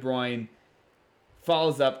Kevin De Bruyne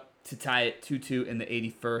follows up to tie it 2-2 in the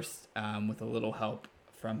 81st with a little help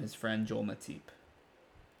from his friend Joel Matip.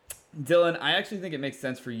 Dylan, I actually think it makes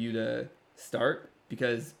sense for you to start,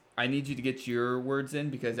 because I need you to get your words in,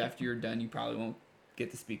 because after you're done, you probably won't get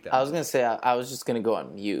to speak that I was going to say, I was just going to go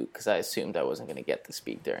on mute because I assumed I wasn't going to get to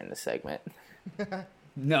speak during the segment.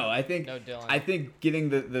 No, I think Dylan. I think getting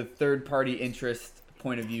the third-party interest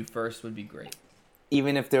point of view first would be great.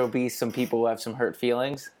 Even if there will be some people who have some hurt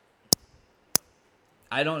feelings?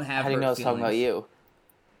 I don't have. How do you know I was talking about you?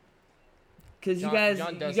 Because you guys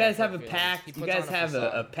have a pact. You guys have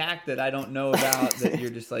a pact that I don't know about. That you're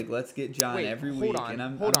just like, let's get John every week, and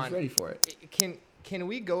I'm just ready for it. Can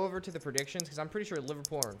we go over to the predictions? Because I'm pretty sure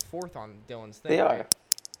Liverpool are in 4th on Dylan's thing. They are. Right?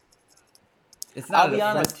 It's not I'll be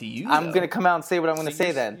honest. to you. I'm going to come out and say what I'm going to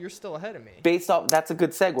say then. You're still ahead of me. Based off, that's a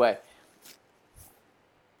good segue.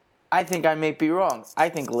 I think I may be wrong. I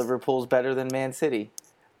think Liverpool's better than Man City.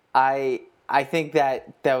 I think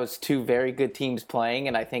that was two very good teams playing,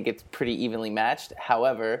 and I think it's pretty evenly matched.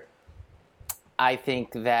 However, I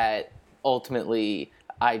think that ultimately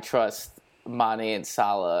I trust Mane and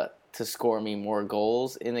Salah to score me more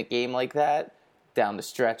goals in a game like that down the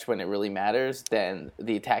stretch when it really matters than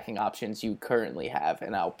the attacking options you currently have.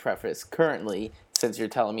 And I'll preface currently, since you're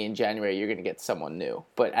telling me in January you're going to get someone new.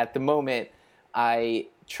 But at the moment, I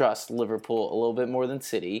trust Liverpool a little bit more than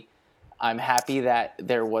City. I'm happy that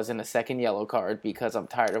there wasn't a second yellow card because I'm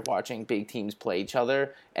tired of watching big teams play each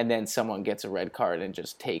other and then someone gets a red card and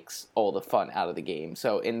just takes all the fun out of the game.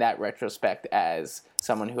 So in that retrospect, as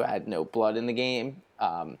someone who had no blood in the game,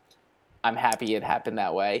 I'm happy it happened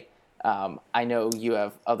that way. I know you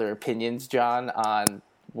have other opinions, John, on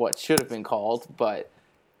what should have been called, but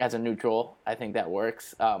as a neutral, I think that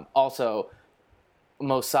works. Also,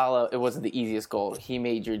 Mo Salah, it wasn't the easiest goal. He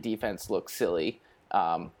made your defense look silly.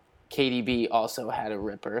 KDB also had a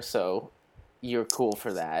ripper, so you're cool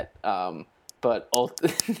for that. But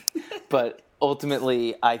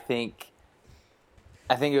ultimately, I think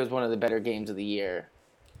it was one of the better games of the year.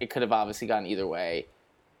 It could have obviously gone either way.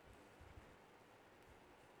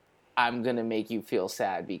 I'm going to make you feel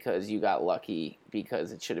sad because you got lucky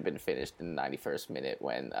because it should have been finished in the 91st minute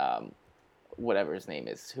when whatever his name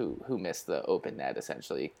is, who missed the open net,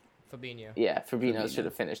 essentially. Fabinho. Yeah, Fabinho should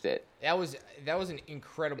have finished it. That was an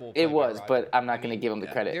incredible play It by was, Rodri. but I'm not going to give him the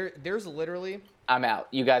credit. There's literally... I'm out.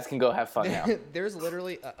 You guys can go have fun now. There's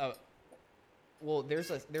literally there's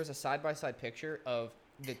a side-by-side picture of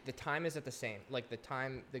the time is at the same. Like, the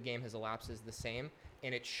time the game has elapsed is the same,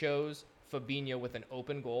 and it shows Fabinho with an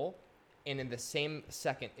open goal, and in the same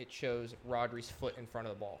second, it shows Rodri's foot in front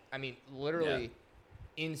of the ball. I mean, literally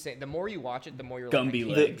insane. The more you watch it, the more you're Gumby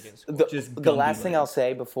like, legs. The last thing I'll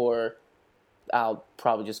say before I'll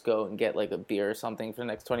probably just go and get like a beer or something for the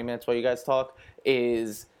next 20 minutes while you guys talk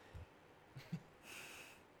is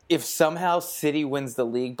if somehow City wins the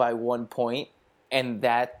league by 1 point and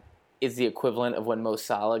that is the equivalent of when Mo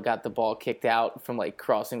Salah got the ball kicked out from like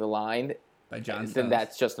crossing the line by John then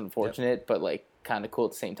that's just unfortunate, but like kind of cool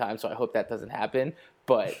at the same time. So I hope that doesn't happen.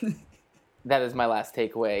 But that is my last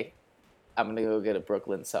takeaway. I'm going to go get a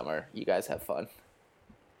Brooklyn summer. You guys have fun.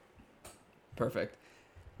 Perfect.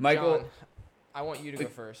 Michael, John, I want you to go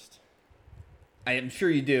first. I am sure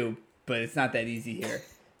you do, but it's not that easy here.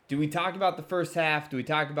 Do we talk about the first half? Do we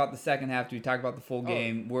talk about the second half? Do we talk about the full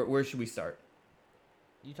game? Where should we start?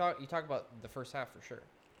 You talk about the first half for sure.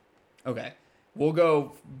 Okay. We'll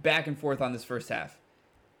go back and forth on this first half.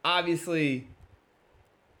 Obviously,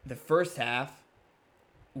 the first half,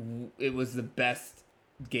 it was the best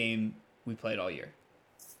game we played all year.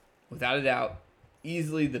 Without a doubt,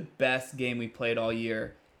 easily the best game we played all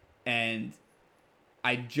year. And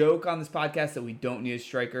I joke on this podcast that we don't need a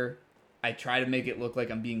striker. I try to make it look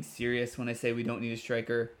like I'm being serious when I say we don't need a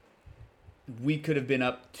striker. We could have been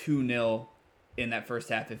up 2-0 in that first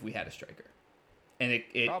half if we had a striker. And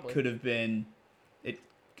it could have been...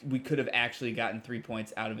 we could have actually gotten 3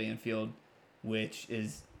 points out of Anfield, which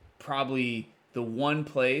is probably the one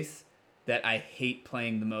place that I hate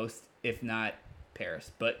playing the most, if not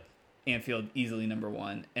Paris. But Anfield, easily number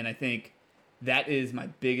one. And I think that is my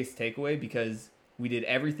biggest takeaway because we did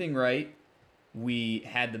everything right. We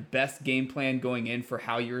had the best game plan going in for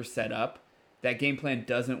how you're set up. That game plan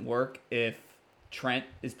doesn't work if Trent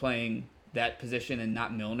is playing that position and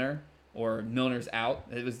not Milner, or Milner's out.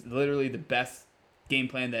 It was literally the best game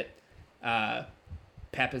plan that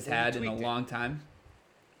Pep has had in a long time.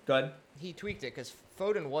 Go ahead. He tweaked it because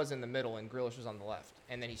Foden was in the middle and Grealish was on the left,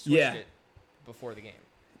 and then he switched it before the game.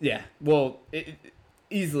 Yeah, well,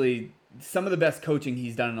 easily some of the best coaching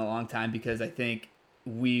he's done in a long time because I think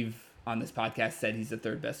we've, on this podcast, said he's the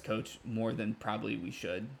third best coach more than probably we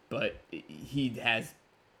should, but he has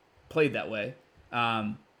played that way.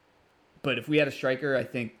 But if we had a striker, I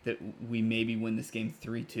think that we maybe win this game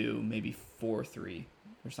 3-2, maybe 4-3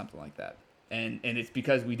 or something like that. And it's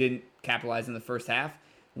because we didn't capitalize in the first half.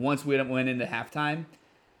 Once we went into halftime,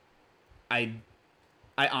 I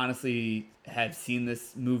honestly have seen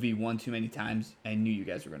this movie one too many times. I knew you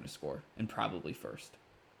guys were going to score, and probably first.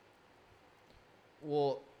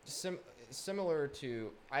 Well, similar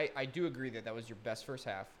to, I do agree that was your best first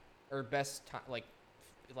half, or best like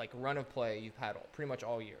run of play you've had pretty much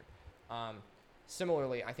all year.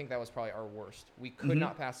 Similarly, I think that was probably our worst. We could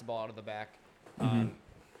not pass the ball out of the back.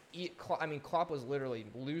 Klopp was literally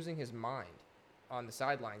losing his mind on the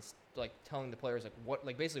sidelines, like telling the players, like, what,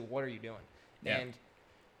 like basically, what are you doing? Yeah. And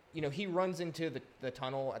he runs into the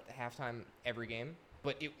tunnel at the halftime every game,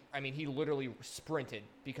 but he literally sprinted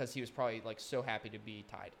because he was probably like so happy to be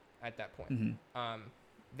tied at that point. Mm-hmm.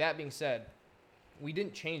 That being said, we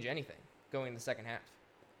didn't change anything going in the second half.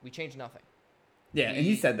 We changed nothing. Yeah, and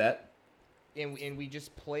he said that. And we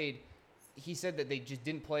just played. He said that they just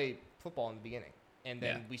didn't play football in the beginning, and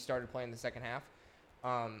then we started playing the second half.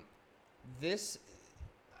 This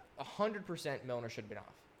 100% Milner should have been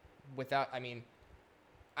off. Without,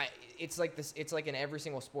 it's like this. It's like in every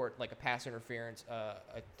single sport, like a pass interference,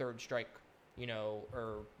 a third strike,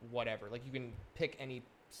 or whatever. Like you can pick any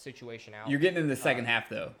situation out. You're getting in the second half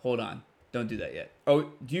though. Hold on, don't do that yet.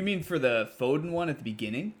 Oh, do you mean for the Foden one at the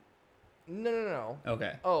beginning? No.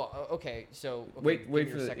 Okay. Oh, okay. So wait for the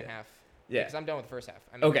the second half. Yeah. Because I'm done with the first half.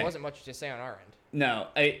 Okay. There wasn't much to say on our end. No,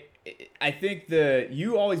 I think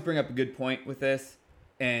you always bring up a good point with this,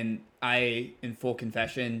 and I, in full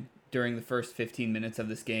confession, during the first 15 minutes of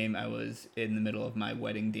this game, I was in the middle of my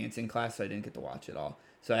wedding dancing class, so I didn't get to watch it all.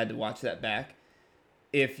 So I had to watch that back.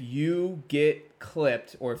 If you get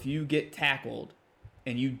clipped or if you get tackled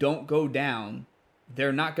and you don't go down,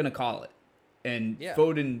 they're not going to call it. And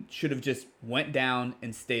Foden should have just went down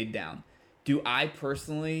and stayed down. Do I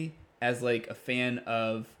personally, as like a fan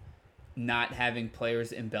of not having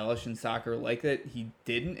players embellish in soccer like that, he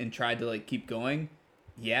didn't and tried to like keep going?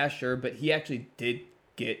 Yeah, sure, but he actually did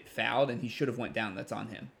get fouled and he should have went down. That's on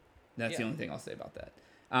him. That's the only thing I'll say about that.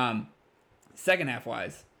 Second half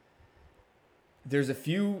wise, there's a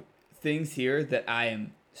few things here that I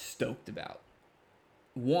am stoked about.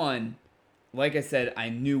 One, like I said, I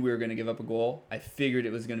knew we were going to give up a goal. I figured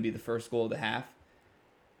it was going to be the first goal of the half.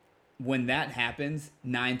 When that happens,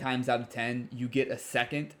 9 times out of 10, you get a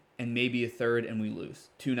second and maybe a third and we lose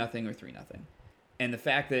 2-0 or 3-0. And the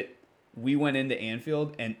fact that we went into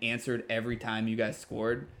Anfield and answered every time you guys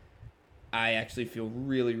scored, I actually feel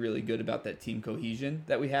really, really good about that team cohesion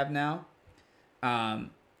that we have now.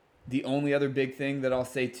 The only other big thing that I'll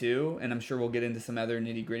say too, and I'm sure we'll get into some other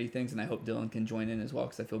nitty gritty things, and I hope Dylan can join in as well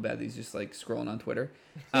because I feel bad that he's just like scrolling on Twitter.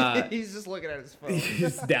 He's just looking at his phone. He's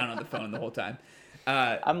just down on the phone the whole time.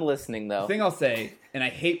 I'm listening though. The thing I'll say, and I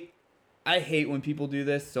hate when people do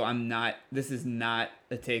this, so this is not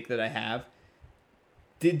a take that I have.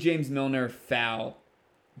 Did James Milner foul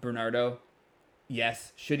Bernardo?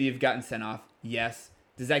 Yes. Should he have gotten sent off? Yes.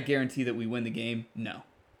 Does that guarantee that we win the game? No.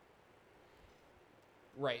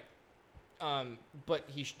 Right. But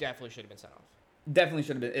he definitely should have been sent off. Definitely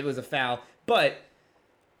should have been. It was a foul. But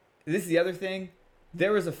this is the other thing.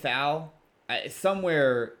 There was a foul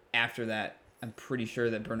somewhere after that. I'm pretty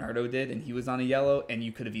sure that Bernardo did, and he was on a yellow, and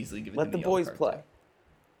you could have easily given him Let the a yellow boys card play. too.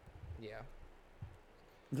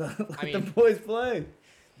 Let the boys play.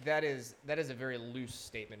 That is a very loose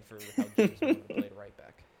statement for how James Milner played right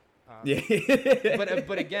back. Yeah.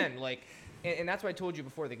 But again, like, and that's why I told you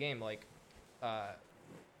before the game, like,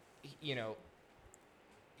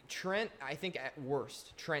 Trent, I think at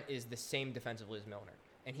worst, Trent is the same defensively as Milner,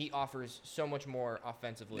 and he offers so much more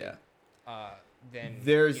offensively. Than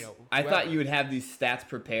I thought you would have these stats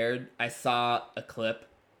prepared. I saw a clip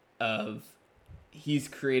of he's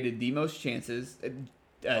created the most chances. I do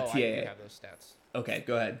have those stats. Okay,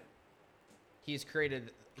 go ahead. He has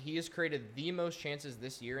created the most chances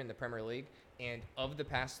this year in the Premier League, and of the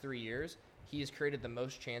past 3 years, he has created the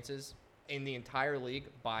most chances in the entire league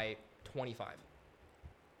by 25.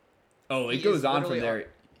 Oh, it goes on from there.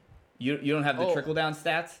 You don't have the trickle down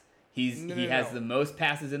stats? He has the most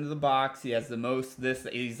passes into the box. He has the most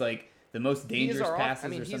he's like the most dangerous passes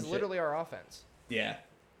or some he's literally our offense. Yeah.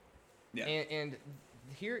 Yeah. And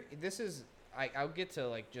here this is I'll get to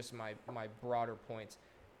like just my broader points.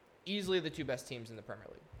 Easily the 2 best teams in the Premier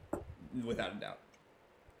League. Without a doubt.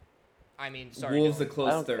 I mean, sorry. Wolves a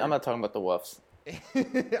close third. I'm not talking about the Wolves.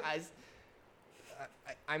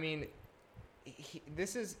 I mean,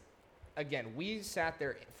 this is, again, we sat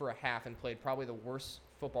there for a half and played probably the worst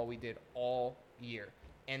football we did all year.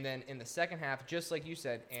 And then in the second half, just like you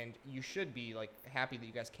said, and you should be like happy that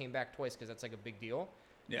you guys came back twice because that's like a big deal.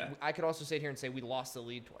 Yeah. I could also sit here and say we lost the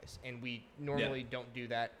lead twice, and we normally don't do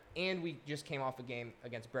that. And we just came off a game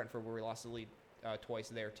against Brentford where we lost the lead twice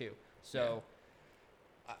there too. So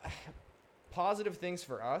positive things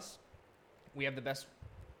for us. We have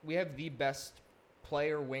the best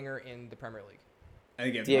player winger in the Premier League.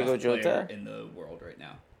 I think Diego Jota in the world right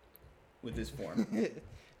now with his form.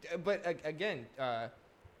 But again,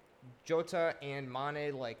 Jota and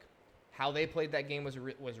Mane, like how they played that game was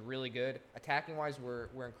really good. Attacking wise,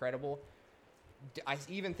 we're incredible. I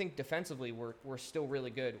even think defensively we're still really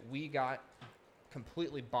good. We got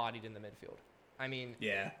completely bodied in the midfield. I mean,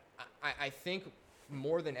 yeah. I think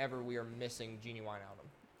more than ever we are missing Gini Wijnaldum.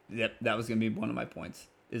 Yep, that was gonna be one of my points.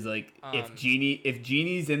 Is like if Um,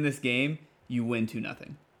 Genie's in this game, you win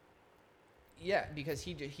 2-0. Yeah, because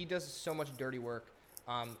he does so much dirty work.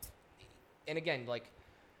 And again, like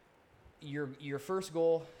your first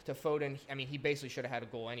goal to Foden, I mean, he basically should have had a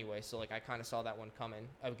goal anyway. So like I kind of saw that one coming.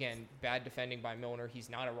 Again, bad defending by Milner. He's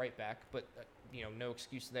not a right back, but no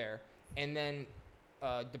excuse there. And then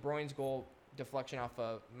De Bruyne's goal deflection off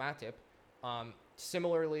of Matip.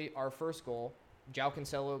 Similarly, our first goal, João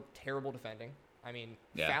Cancelo, terrible defending. I mean,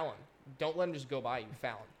 foul him. Don't let him just go by you.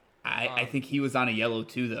 Foul him. I think he was on a yellow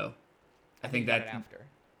too, though. I think got that it after.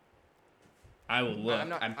 I will look.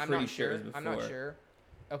 I'm pretty not sure it was before. I'm not sure.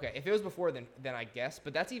 Okay, if it was before, then I guess.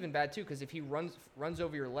 But that's even bad too, because if he runs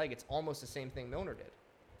over your leg, it's almost the same thing Milner did.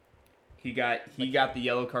 He got the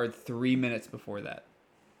yellow card 3 minutes before that.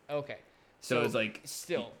 Okay. So it was like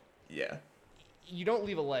still. Yeah. You don't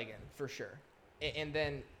leave a leg in for sure. And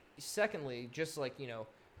then secondly, just like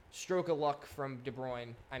stroke of luck from De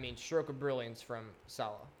Bruyne. I mean, stroke of brilliance from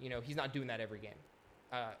Salah. He's not doing that every game.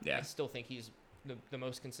 I still think he's the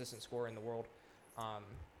most consistent scorer in the world.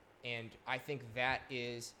 And I think that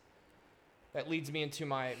leads me into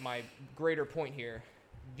my greater point here.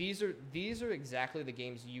 These are exactly the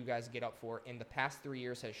games you guys get up for, and the past 3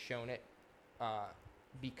 years has shown it.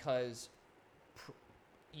 Because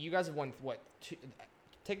you guys have won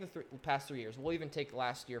take the past 3 years. We'll even take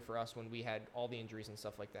last year for us when we had all the injuries and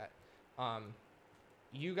stuff like that.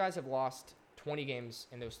 You guys have lost 20 games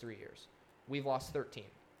in those 3 years. We've lost 13.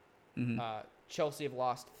 Mm-hmm. Chelsea have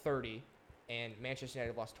lost 30, and Manchester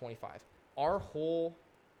United have lost 25.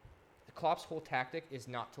 Klopp's whole tactic is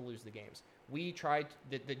not to lose the games. We tried.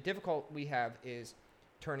 The difficult we have is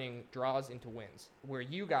turning draws into wins, where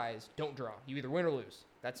you guys don't draw. You either win or lose.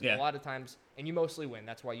 That's a lot of times, and you mostly win.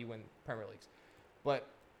 That's why you win Premier Leagues. But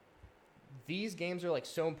these games are like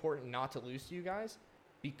so important not to lose to you guys,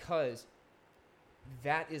 because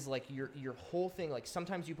that is like your whole thing. Like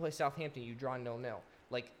sometimes you play Southampton, you draw 0-0.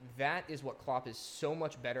 Like that is what Klopp is so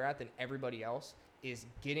much better at than everybody else, is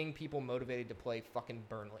getting people motivated to play fucking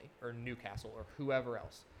Burnley or Newcastle or whoever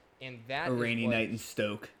else. And that a rainy night in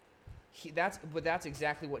Stoke. That's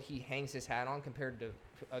exactly what he hangs his hat on compared to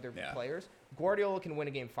other players. Guardiola can win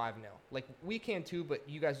a game 5-0. Like we can too, but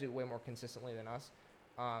you guys do it way more consistently than us.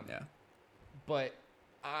 But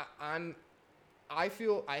I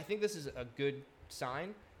think this is a good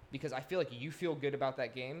sign, because I feel like you feel good about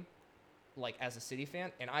that game, like as a City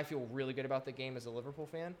fan, and I feel really good about the game as a Liverpool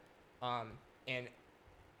fan. And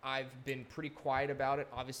I've been pretty quiet about it.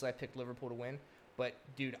 Obviously, I picked Liverpool to win, but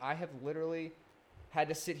dude, I have literally had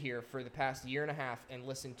to sit here for the past year and a half and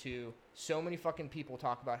listen to so many fucking people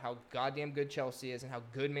talk about how goddamn good Chelsea is and how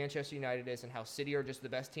good Manchester United is and how City are just the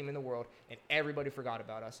best team in the world, and everybody forgot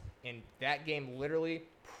about us. And that game literally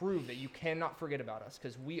proved that you cannot forget about us,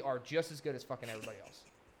 because we are just as good as fucking everybody else.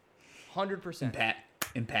 100%.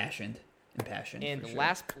 Impassioned. And sure.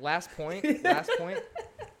 last point,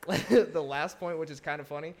 the last point, which is kind of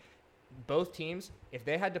funny, both teams, if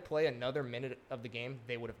they had to play another minute of the game,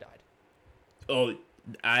 they would have died. Oh,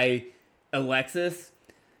 Alexis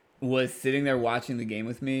was sitting there watching the game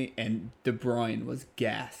with me, and De Bruyne was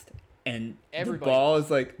gassed. And the ball is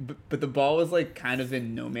like, but the ball was like kind of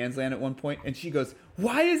in no man's land at one point, and she goes,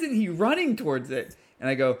 "Why isn't he running towards it?" And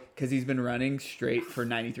I go, "Because he's been running straight for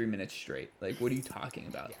 93 minutes straight. Like, what are you talking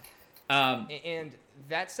about?" Yeah. And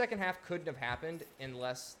that second half couldn't have happened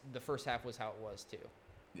unless the first half was how it was too.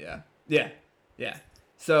 Yeah.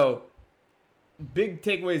 So, big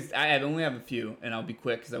takeaways. I only have a few, and I'll be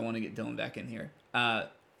quick because I want to get Dylan back in here.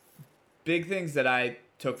 Big things that I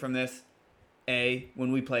took from this.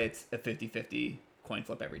 When we play, it's a 50-50 coin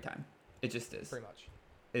flip every time. It just is. Pretty much.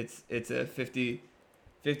 It's a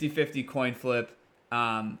 50-50 coin flip.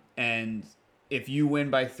 And if you win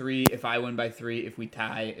by 3, if I win by 3, if we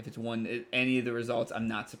tie, if it's any of the results, I'm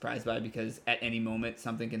not surprised by it, because at any moment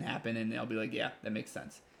something can happen and I'll be like, yeah, that makes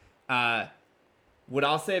sense. What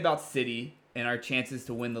I'll say about City and our chances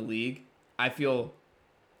to win the league, I feel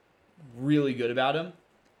really good about them.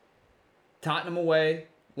 Tottenham away,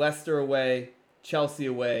 Leicester away, Chelsea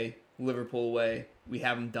away, Liverpool away. We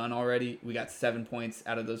have them done already. We got 7 points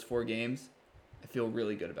out of those 4 games. I feel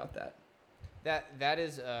really good about that. That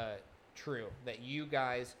is true. That you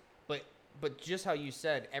guys, but just how you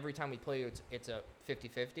said, every time we play, it's a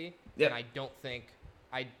 50-50. Yep. And I don't think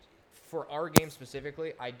for our game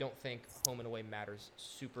specifically, I don't think home and away matters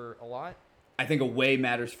super a lot. I think away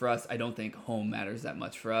matters for us. I don't think home matters that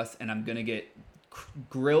much for us. And I'm going to get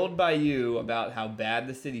grilled by you about how bad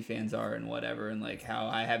the City fans are and whatever, and like how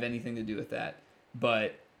I have anything to do with that.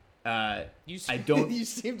 But You I don't. you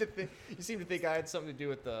seem to think I had something to do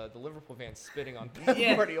with the Liverpool fans spitting on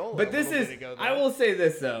Yeah, Guardiola. but this is. I will say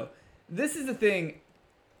this though. This is the thing.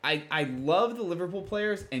 I love the Liverpool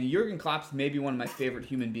players, and Jurgen Klopp's maybe one of my favorite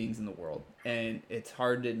human beings in the world, and it's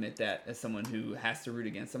hard to admit that as someone who has to root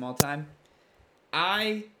against them all the time.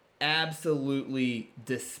 I absolutely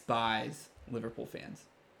despise Liverpool fans.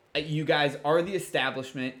 You guys are the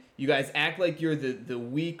establishment. You guys act like you're the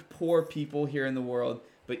weak, poor people here in the world,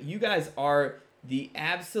 but you guys are the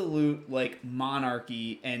absolute like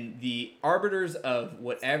monarchy and the arbiters of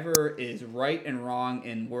whatever is right and wrong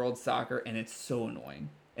in world soccer, and it's so annoying.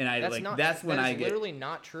 And that's when I get literally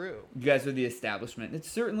not true. You guys are the establishment. It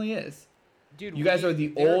certainly is. Dude, you guys are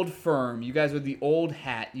the old firm. You guys are the old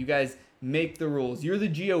hat. You guys make the rules. You're the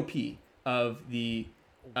GOP of the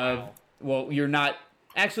well, you're not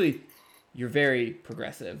actually. You're very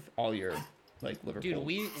progressive. All your like Liverpool Dude,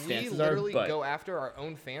 we stances literally are, go after our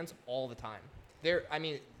own fans all the time. The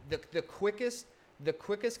quickest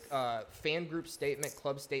fan group statement,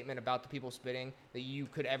 club statement about the people spitting that you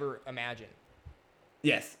could ever imagine.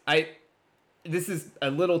 Yes, this is a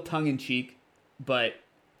little tongue in cheek, but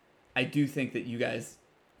I do think that you guys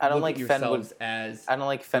I don't look like at yourselves I don't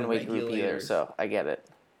like Fenway Group either, regulators. so I get it.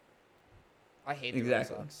 I hate the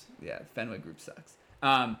exactly. Red Sox. Yeah, Fenway Group sucks.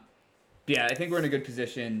 Yeah, I think we're in a good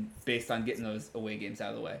position based on getting those away games out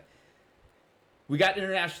of the way. We got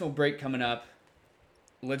international break coming up.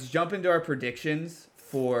 Let's jump into our predictions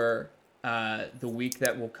for the week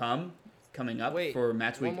that will coming up for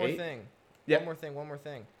match week 8. One more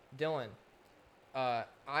thing. Dylan,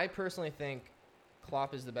 I personally think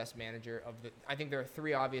Klopp is the best manager of the. I think there are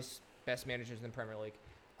 3 obvious best managers in the Premier League: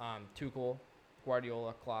 Tuchel,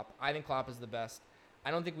 Guardiola, Klopp. I think Klopp is the best.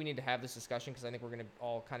 I don't think we need to have this discussion because I think we're going to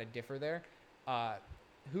all kind of differ there.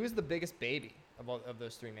 Who is the biggest baby of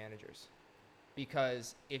those 3 managers?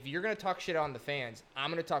 Because if you're going to talk shit on the fans, I'm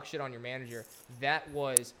going to talk shit on your manager. That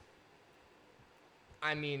was,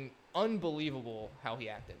 unbelievable how he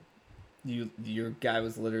acted. Your guy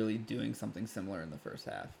was literally doing something similar in the first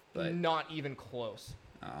half, but not even close.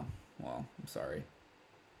 Oh, well, I'm sorry.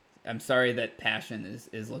 I'm sorry that passion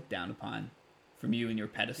is looked down upon from you and your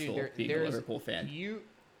pedestal being a Liverpool fan. You're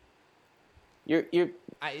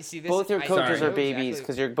both your coaches are babies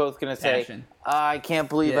because you're both going to say, I can't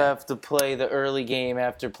believe I have to play the early game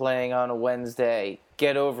after playing on a Wednesday.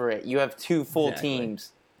 Get over it. You have 2 full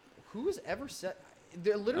teams. Who's ever said...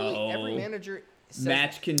 every manager...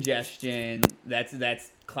 Match congestion.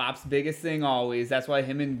 That's Klopp's biggest thing always. That's why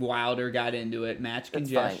him and Wilder got into it. Match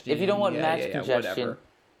congestion. Fine. If you don't want match congestion,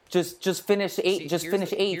 just finish 8.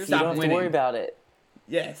 Finish 8 so you don't have to worry about it.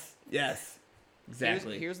 Yes.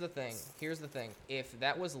 Exactly. Here's the thing. If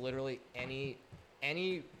that was literally any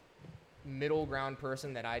middle ground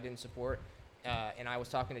person that I didn't support, and I was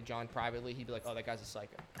talking to John privately, he'd be like, "Oh, that guy's a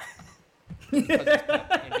psycho." Because it's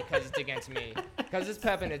Pep, and because it's against me. Because it's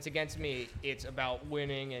Pep and it's against me, it's about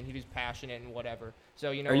winning, and he's passionate and whatever. So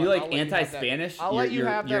are you like anti-Spanish? I'll let you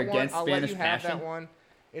have that one. You're against Spanish passion? That one.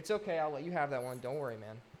 It's okay. I'll let you have that one. Don't worry,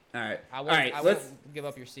 man. All right. I won't give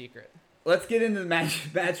up your secret. Let's get into the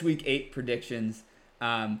match week 8 predictions.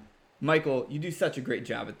 Michael, you do such a great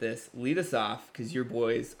job at this. Lead us off because your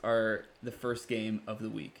boys are the first game of the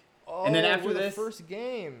week. Oh, and then after the first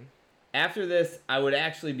game. After this, I would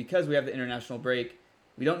actually, because we have the international break,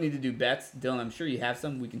 we don't need to do bets. Dylan, I'm sure you have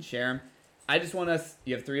some. We can share them. I just want us,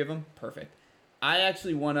 you have 3 of them? Perfect. I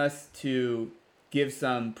actually want us to give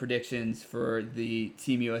some predictions for the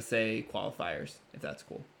Team USA qualifiers, if that's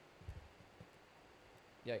cool.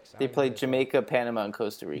 Yikes. They played Jamaica, Panama, and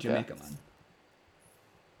Costa Rica. Jamaica, man.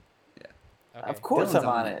 Yeah. Okay. Of course I'm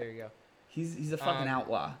on it. There you go. He's a fucking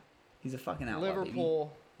outlaw. He's a fucking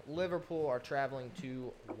outlaw, Liverpool are traveling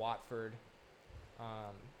to Watford.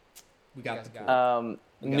 We got the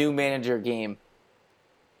new manager game.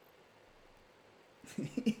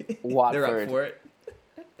 Watford. They're up for it.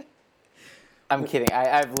 I'm kidding. I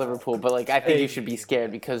have Liverpool, but I think you should be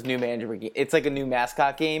scared because new manager game. It's like a new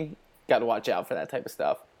mascot game. Got to watch out for that type of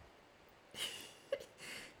stuff.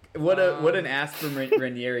 What an ask from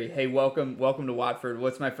Ranieri. Hey, welcome to Watford.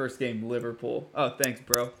 What's my first game? Liverpool. Oh, thanks,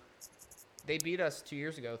 bro. They beat us 2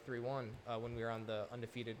 years ago, 3-1, when we were on the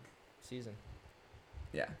undefeated season.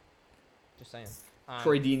 Yeah. Just saying.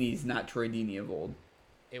 Troy Deeney's not Troy Deeney of old.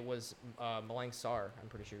 It was Malang Sarr, I'm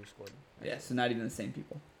pretty sure, who scored. Yeah, so not even the same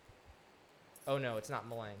people. Oh, no, it's not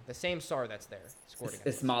Malang. The same Sarr that's there scored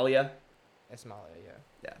against Ismailia? Ismailia, yeah.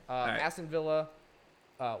 Yeah. Right. Aston Villa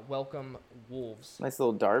welcome Wolves. Nice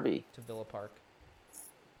little derby. To Villa Park.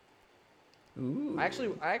 Ooh. I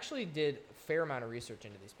actually did a fair amount of research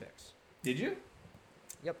into these picks. Did you?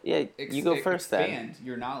 Yep. Yeah, you go first then. Expand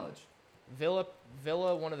your knowledge. Villa,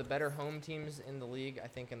 one of the better home teams in the league. I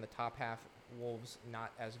think in the top half. Wolves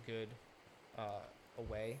not as good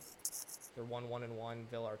away. They're 1-1-1.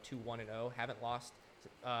 Villa are 2-1-0. Haven't lost.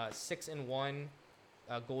 6-1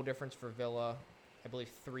 goal difference for Villa. I believe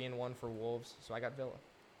 3-1 for Wolves. So I got Villa.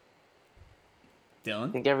 I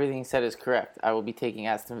Dylan? think everything you said is correct. I will be taking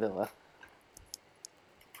Aston Villa.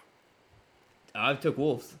 I took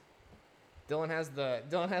Wolves. Dylan has the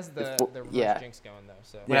reverse yeah. jinx going though.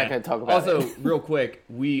 So We're not going to talk about also, it. real quick,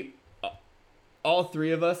 we all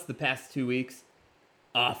three of us the past 2 weeks,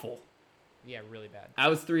 awful. yeah, really bad. I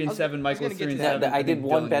was 3-7. Michael was 3-7. I did think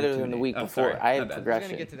one Dylan better did than the 2-8. week Oh, before. sorry, I my had bad. We're progression.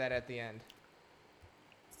 gonna get to that at the end.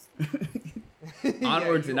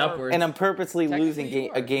 Onwards Yeah, and you are- upwards. And I'm purposely losing Technically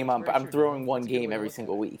you a are. game. That's I'm very true, throwing Dylan. one That's a good game way to every look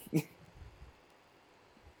single at week.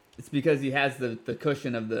 It's because he has the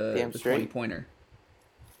cushion of the Damn straight. 20-pointer.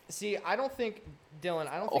 See, I don't think Dylan.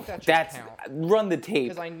 I don't think that should That's count run the tape.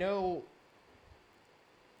 because I know.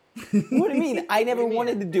 What do you mean? I never do you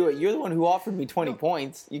wanted mean? to do it. You're the one who offered me 20 No.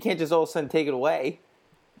 points. You can't just all of a sudden take it away.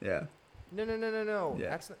 Yeah. No. Yeah.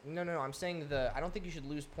 That's no. I'm saying I don't think you should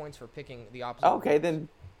lose points for picking the opposite. Okay, rules. then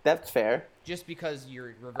that's fair. Just because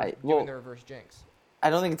you're well- doing the reverse jinx. I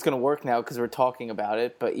don't think it's going to work now because we're talking about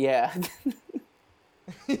it, but yeah.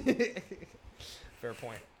 Fair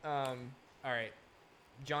point. All right.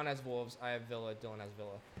 John has Wolves. I have Villa. Dylan has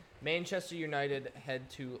Villa. Manchester United head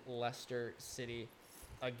to Leicester City.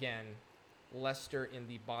 Again, Leicester in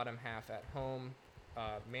the bottom half at home.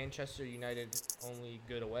 Manchester United only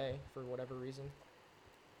good away for whatever reason.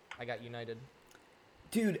 I got United.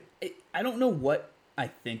 Dude, I don't know what I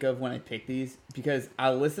think of when I pick these because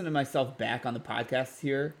I'll listen to myself back on the podcast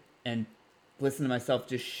here and listen to myself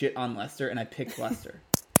just shit on Leicester, and I picked Leicester.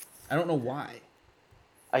 I don't know why.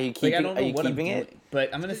 Are you keeping, I don't know are you what keeping I'm it? doing,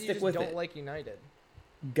 but I'm gonna Because you stick just with don't it. like United.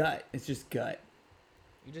 Gut. It's just gut.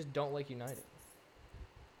 You just don't like United.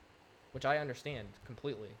 Which I understand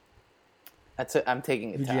completely. That's it. I'm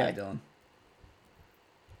taking a Who'd you tie. have, Dylan?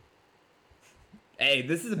 Hey,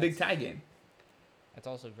 this is a big tie game. That's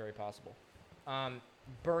also very possible.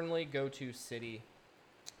 Burnley go to City.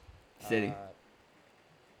 City.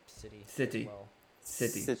 City. as City. Well.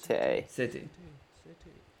 City. City. City.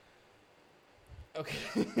 Okay,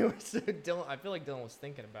 so Dylan, I feel like Dylan was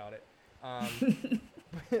thinking about it.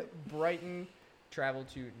 Brighton travel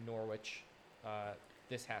to Norwich.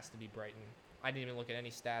 This has to be Brighton. I didn't even look at any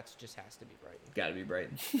stats. Just has to be Brighton. Gotta be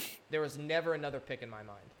Brighton. There was never another pick in my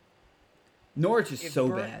mind. Norwich is If so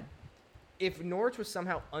Bur- bad. If Norwich was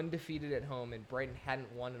somehow undefeated at home and Brighton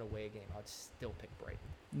hadn't won an away game, I'd still pick Brighton.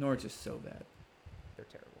 Norwich is so bad. They're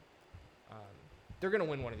terrible. They're gonna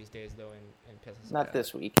win one of these days though, and piss us Not off.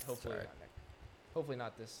 this week. Hopefully Sorry. not next. Hopefully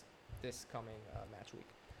not this coming match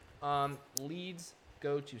week. Leeds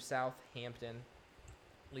go to Southampton.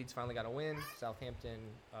 Leeds finally got a win. Southampton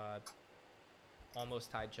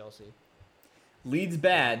almost tied Chelsea. Leeds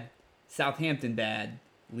bad. Southampton bad.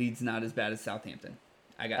 Leeds not as bad as Southampton.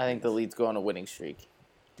 I think the Leeds go on a winning streak.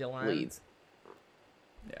 Dylan, Leeds.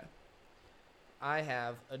 Yeah. I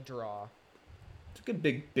have a draw. It's a good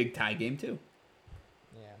big tie game too.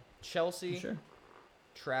 Yeah, Chelsea For sure.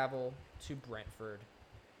 travel to Brentford.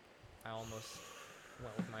 I almost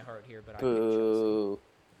went with my heart here, but I picked Chelsea. Boo.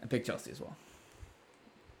 I picked Chelsea as well.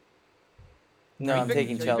 No, Are you I'm picking-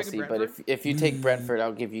 taking are you Chelsea, picking but Brentford? if you take Brentford,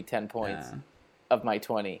 I'll give you 10 points of my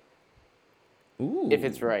 20 Ooh. if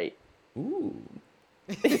it's right. Ooh.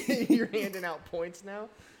 You're handing out points now?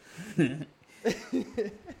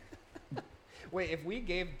 Wait, if we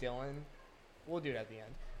gave Dylan, we'll do it at the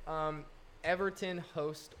end. Everton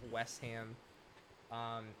host West Ham.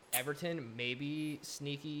 Everton maybe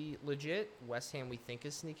sneaky legit. West Ham we think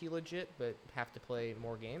is sneaky legit, but have to play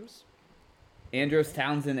more games. Andros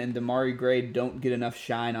Townsend and Damari Gray don't get enough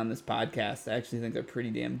shine on this podcast. I actually think they're pretty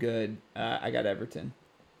damn good. I got Everton.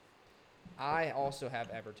 I also have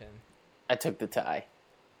Everton. I took the tie.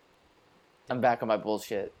 I'm back on my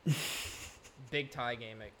bullshit. Big tie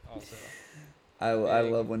game also. I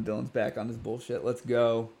love when Dylan's back on his bullshit. Let's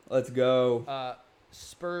go. Let's go.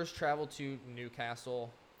 Spurs travel to Newcastle.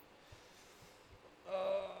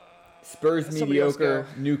 Spurs somebody else mediocre.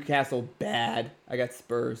 go. Newcastle bad. I got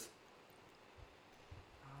Spurs.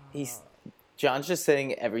 John's just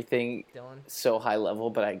saying everything Dylan. so high level,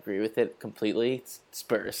 but I agree with it completely. It's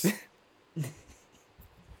Spurs.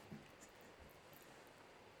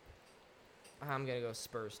 I'm gonna go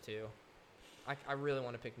Spurs too. I really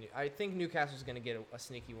want to pick I think Newcastle's gonna get a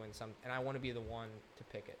sneaky win and I want to be the one to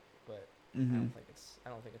pick it, but I don't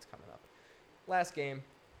think it's coming up. Last game,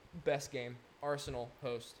 best game. Arsenal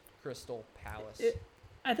host Crystal Palace.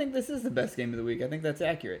 I think this is the best game of the week. I think that's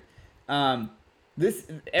accurate. This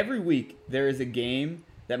every week there is a game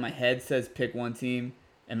that my head says pick one team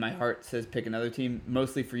and my heart says pick another team.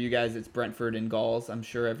 Mostly for you guys, it's Brentford and Gulls. I'm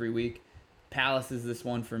sure every week. Palace is this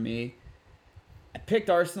one for me. I picked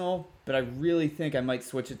Arsenal, but I really think I might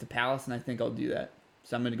switch it to Palace, and I think I'll do that.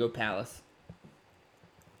 So I'm going to go Palace.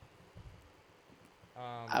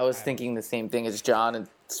 I was thinking the same thing as John and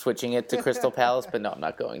switching it to Crystal Palace, but no, I'm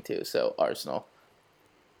not going to. So Arsenal.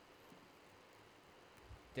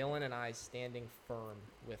 Dylan and I standing firm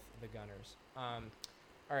with the Gunners.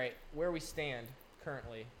 All right, where we stand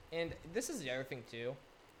currently, and this is the other thing too.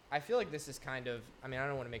 I feel like this is kind of. I mean, I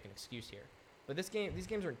don't want to make an excuse here, but these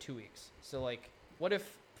games are in 2 weeks. So like, what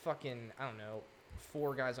if fucking I don't know,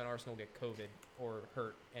 4 guys on Arsenal get COVID or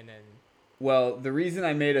hurt, and then. Well, the reason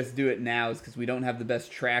I made us do it now is because we don't have the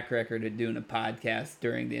best track record at doing a podcast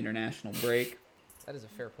during the international break. That is a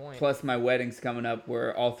fair point. Plus, my wedding's coming up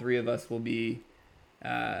where all 3 of us will be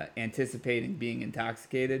anticipating being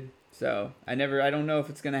intoxicated. So I don't know if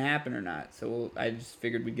it's going to happen or not. So I just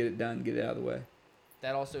figured we'd get it done, get it out of the way.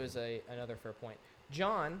 That also is another fair point.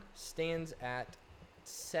 John stands at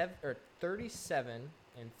 37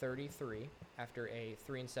 and 33 after a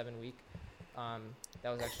 3-7 week.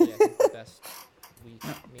 That was actually I think the best week.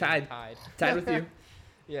 Tied with you.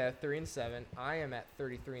 Yeah, 3-7. I am at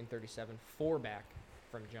 33 and 37, 4 back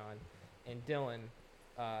from John, and Dylan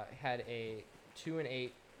had a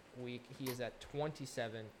 2-8 week. He is at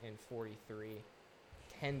 27 and 43,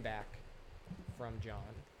 10 back from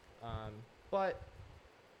John. But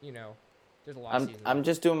you know, there's a lot of seasons. I'm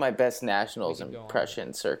just doing my best Nationals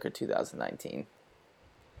impression circa 2019.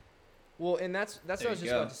 Well, and that's what I was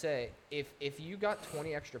just about to say. If you got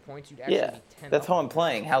 20 extra points, you'd actually be 10. That's how I'm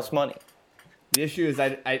playing. House money. The issue is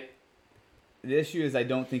I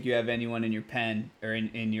don't think you have anyone in your pen or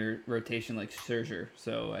in your rotation like Scherzer,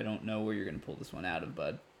 so I don't know where you're gonna pull this one out of,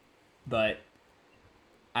 bud. But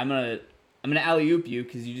I'm gonna alley-oop you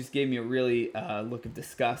because you just gave me a really look of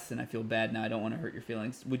disgust, and I feel bad now. I don't want to hurt your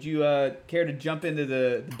feelings. Would you care to jump into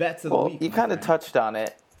the bets of the week? Well, you kind of touched on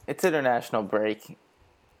it. It's international break.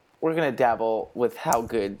 We're going to dabble with how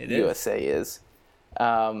good USA is.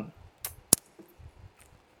 My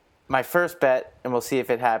first bet, and we'll see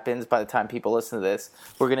if it happens by the time people listen to this,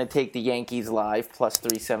 we're going to take the Yankees live plus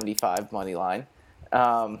 375 money line.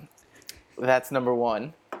 That's number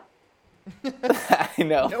 1. I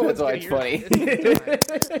know. That's why it's funny.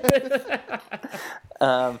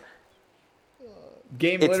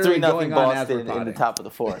 Game it's literally 3-0 going on as we're Boston in potting. the top of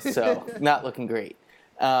the 4th, so not looking great.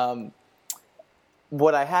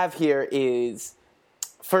 What I have here is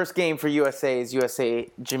first game for USA is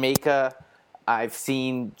USA-Jamaica. I've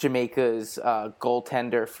seen Jamaica's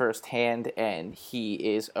goaltender firsthand, and he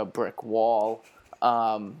is a brick wall.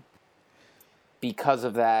 Because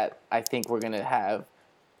of that, I think we're going to have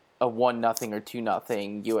a 1-0 or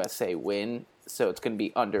 2-0 USA win. So it's going to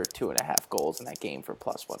be under 2.5 goals in that game for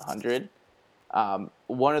plus 100.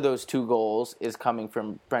 One of those 2 goals is coming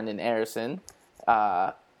from Brendan Harrison,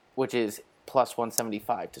 which is plus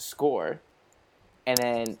 175 to score. And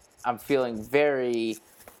then I'm feeling very,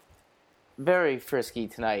 very frisky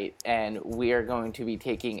tonight, and we are going to be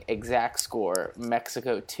taking exact score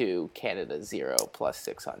Mexico 2, Canada 0 plus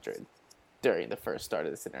 600 during the first start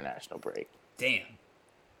of this international break. Damn.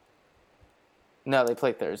 No, they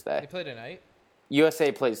play Thursday. They play tonight?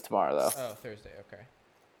 USA plays tomorrow, though. Oh, Thursday, okay.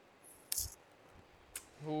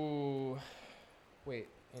 Ooh. Wait.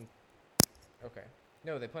 Okay.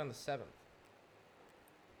 No, they play on the 7th.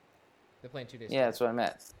 They're playing 2 days. Yeah, that's what I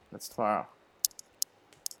meant. That's tomorrow.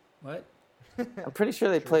 What? I'm pretty sure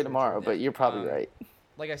they play tomorrow, but you're probably right.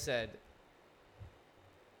 Like I said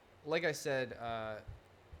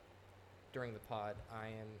during the pod, I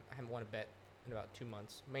haven't won a bet in about 2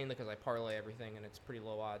 months, mainly because I parlay everything and it's pretty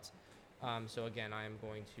low odds. So again, I am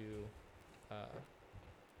going to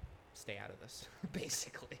stay out of this,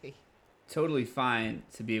 basically. Totally fine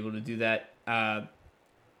to be able to do that. I'm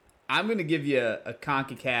going to give you a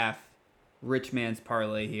CONCACAF rich man's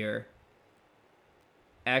parlay here.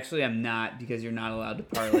 Actually, I'm not, because you're not allowed to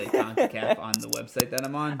parlay CONCACAF on the website that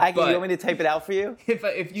I'm on. You want me to type it out for you?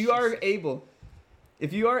 If you are able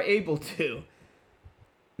to,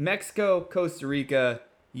 Mexico, Costa Rica,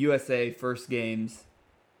 USA first games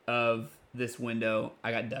of this window,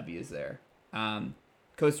 I got W's there.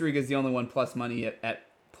 Costa Rica is the only one plus money at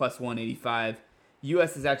plus 185.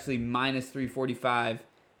 US is actually minus 345,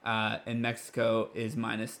 and Mexico is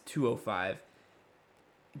minus 205.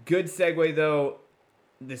 Good segue, though.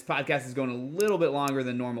 This podcast is going a little bit longer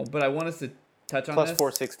than normal, but I want us to touch on plus this.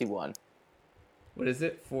 Plus 461. What is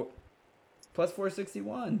it? plus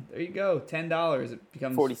 461. There you go. $10. It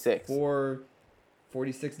becomes 46.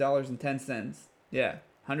 $46.10. Yeah,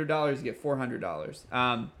 $100 you get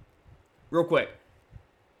 $400. Real quick,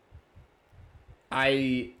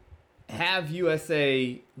 I have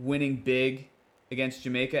USA winning big against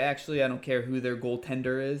Jamaica. Actually, I don't care who their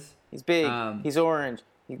goaltender is. He's big. He's orange.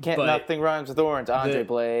 You can't. Nothing rhymes with orange. Andre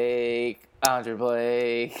Blake. Andre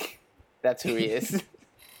Blake. That's who he is.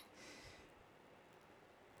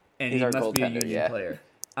 And he must be a Union player.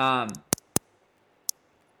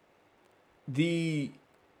 The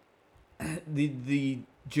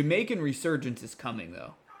Jamaican resurgence is coming,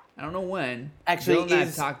 though. I don't know when. Actually, Bill and I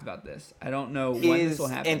have talked about this. I don't know when this will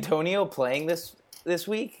happen. Is Antonio playing this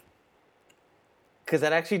week? Because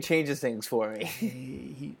that actually changes things for me.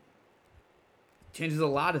 He changes a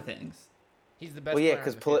lot of things. He's the best. Well, yeah,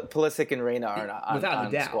 because Pulisic and Reyna aren't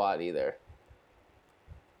on the squad either.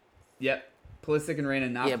 Yep, Pulisic and Reyna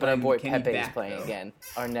not. Yeah, but our boy Pepe is playing again.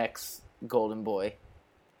 Our next golden boy.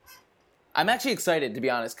 I'm actually excited, to be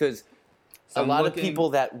honest, because a lot of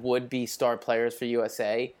people that would be star players for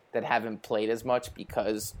USA that haven't played as much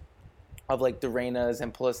because of like the Reynas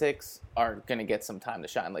and Pulisics are gonna get some time to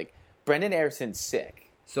shine. Like Brendan Aaronson's sick.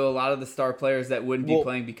 So a lot of the star players that wouldn't be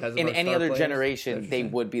playing because of in our any star other players, generation, they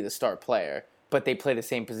would be the star player, but they play the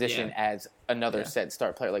same position as another said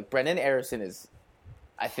star player. Like Brendan Aaronson is,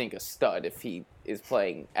 I think, a stud if he is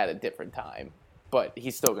playing at a different time, but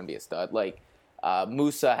he's still gonna be a stud. Like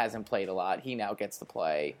Musa hasn't played a lot; he now gets to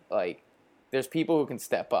play. Like there's people who can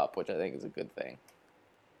step up, which I think is a good thing.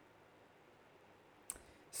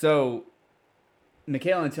 So,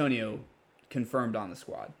 Michail Antonio confirmed on the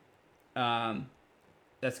squad.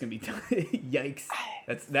 That's gonna be yikes.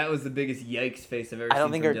 That was the biggest yikes face I've ever seen. I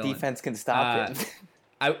don't think our Dylan. defense can stop him.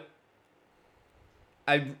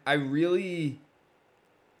 I really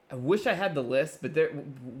wish I had the list, but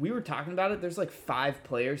we were talking about it. There's like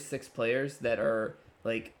 6 players that are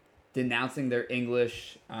like denouncing their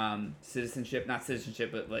English citizenship, not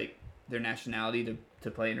citizenship, but like their nationality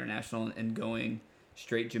to play international and going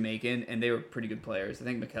straight Jamaican, and they were pretty good players. I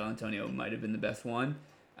think Michail Antonio might have been the best one,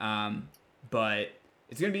 but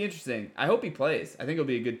it's going to be interesting. I hope he plays. I think it'll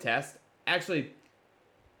be a good test. Actually,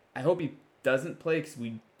 I hope he doesn't play because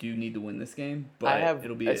we do need to win this game, but I have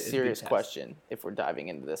it'll be a serious question if we're diving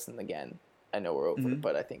into this, and again, I know we're over,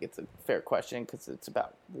 but I think it's a fair question because it's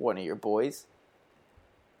about one of your boys.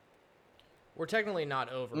 We're technically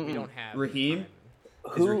not over. We don't have Raheem.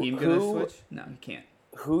 Is Raheem going to switch? No, he can't.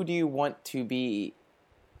 Who do you want to be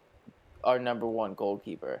our number one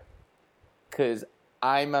goalkeeper? Because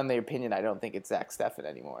I'm on the opinion I don't think it's Zach Steffen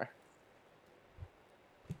anymore.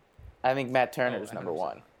 I think Matt Turner is number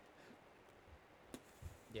 1.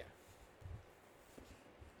 Yeah.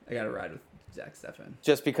 I got to ride with Zach Steffen.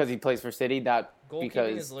 Just because he plays for City, not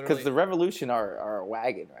because the Revolution are a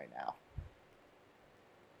wagon right now.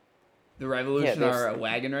 The Revolution are a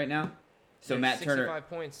wagon right now? So Matt 65 Turner,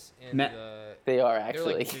 points in they are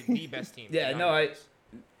actually they're like the best team. Yeah, no,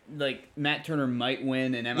 Matt Turner might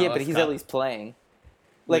win an MLS. Yeah, but he's Cup. at least playing.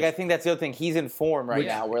 Like, I think that's the other thing. He's in form right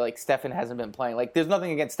now, where like Steffen hasn't been playing. Like, there's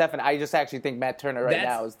nothing against Steffen. I just actually think Matt Turner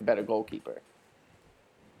now is the better goalkeeper.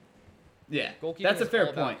 Yeah, goalkeeping that's a fair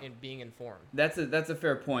all point. About in being in form. That's a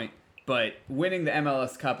fair point. But winning the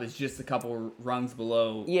MLS Cup is just a couple rungs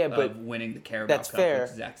below of winning the Carabao Cup, fair.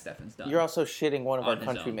 which Zach Steffen's done. You're also shitting one of our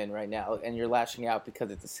countrymen right now, and you're lashing out because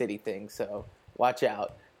it's a City thing, so watch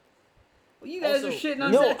out. Well, you guys are shitting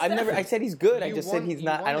on Zach Steffen. I've never. I said he's good. I just said he's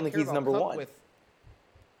not. I don't think he's number 1.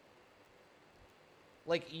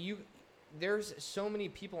 There's so many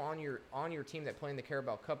people on your team that play in the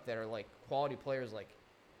Carabao Cup that are like quality players. Like,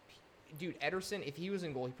 dude, Ederson, if he was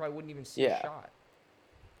in goal, he probably wouldn't even see a shot.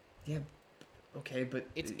 Yeah, okay, but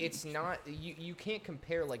it's not you can't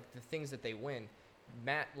compare like the things that they win.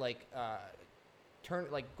 Matt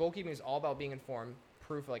goalkeeping is all about being informed.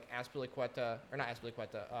 Proof like Arepa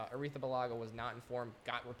Balaga was not informed,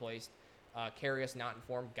 got replaced. Karius not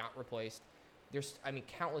informed, got replaced. There's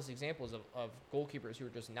countless examples of goalkeepers who are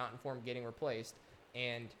just not informed getting replaced,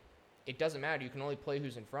 and it doesn't matter. You can only play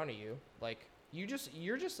who's in front of you. Like. You're just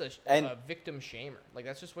a victim shamer. Like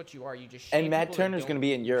that's just what you are. You just shame. And Matt Turner's going to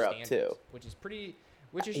be in Europe too,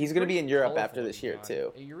 he's going to be in Europe after this year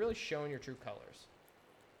too. You're really showing your true colors.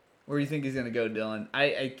 Where do you think he's going to go, Dylan?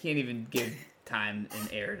 I can't even give time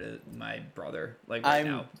and air to my brother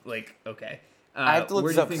now. Like okay, I have to look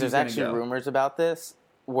this up because there's actually rumors about this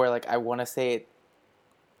where like I want to say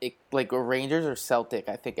it like Rangers or Celtic.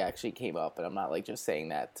 I think actually came up, and I'm not like just saying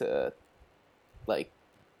that to like.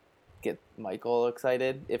 Get Michael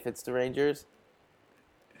excited if it's the Rangers.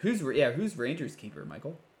 Who's Rangers keeper,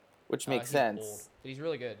 Michael? Which makes sense. Old, but he's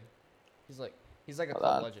really good. He's like a Hold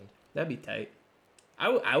club on. legend. That'd be tight.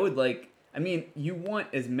 I would like. I mean, you want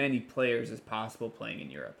as many players as possible playing in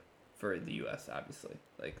Europe for the U.S. Obviously,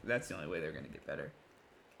 like that's the only way they're gonna get better.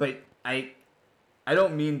 But I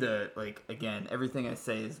don't mean to like again. Everything I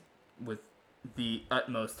say is with the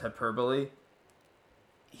utmost hyperbole.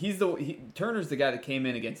 Turner's the guy that came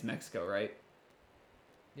in against Mexico, right?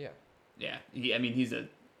 Yeah. Yeah.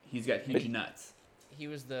 He's got huge nuts. He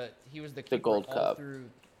was the keeper Gold all Cup. through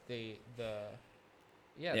the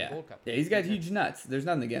Yeah. Gold Cup. Yeah, he's got huge nuts. There's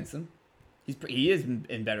nothing against him. He is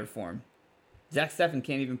in better form. Zach Steffen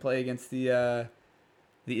can't even play against the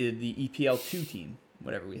EPL 2 team,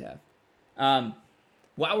 whatever we have.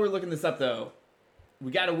 While we're looking this up though,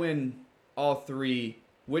 we got to win all three.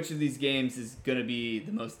 Which of these games is going to be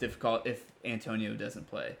the most difficult if Antonio doesn't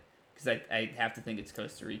play? Because I have to think it's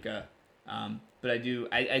Costa Rica. But I do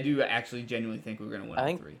actually genuinely think we're going to win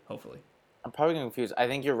all three. Hopefully. I'm probably confused. I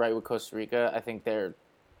think you're right with Costa Rica. I think they're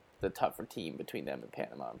the tougher team between them and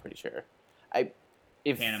Panama. I'm pretty sure.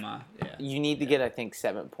 Panama, yeah. You need to get, I think,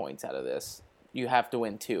 7 points out of this. You have to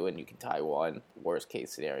win 2, and you can tie 1. Worst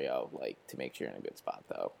case scenario, like to make sure you're in a good spot,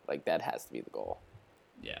 though. Like that has to be the goal.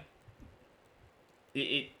 Yeah.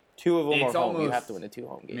 2 of them are it's home. You almost- have to win the 2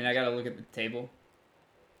 home I games. mean, I got to look at the table.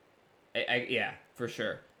 Yeah, for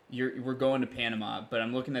sure. We're going to Panama, but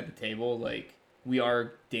I'm looking at the table. Like we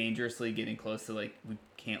are dangerously getting close to like we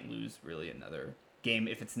can't lose really another game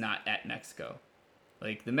if it's not at Mexico.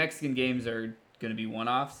 Like the Mexican games are going to be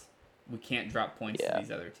one-offs. We can't drop points to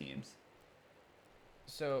these other teams.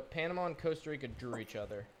 So Panama and Costa Rica drew each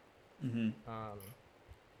other. Mm-hmm.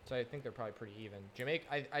 So I think they're probably pretty even. Jamaica,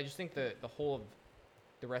 I just think the whole of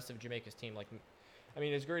the rest of Jamaica's team, like, I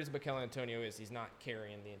mean, as great as Mikel Antonio is, he's not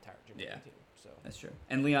carrying the entire Jamaican team. So That's true.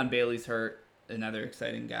 And Leon Bailey's hurt. Another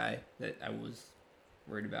exciting guy that I was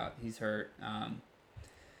worried about. He's hurt.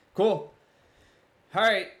 Cool. All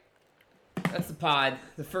right. That's the pod.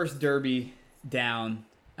 The first derby down.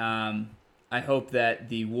 I hope that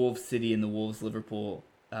the Wolves City and the Wolves Liverpool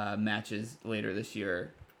matches later this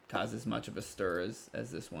year cause as much of a stir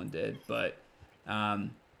as this one did. But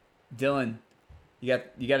Dylan, you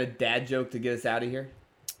got a dad joke to get us out of here?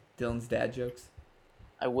 Dylan's dad jokes.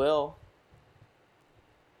 I will.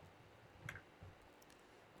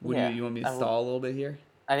 You want me to stall a little bit here?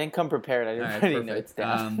 I didn't come prepared. I didn't All right, put any perfect. notes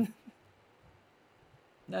down.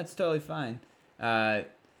 That's totally fine.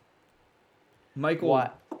 Michael,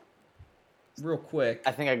 What? real quick.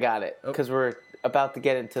 I think I got it because we're about to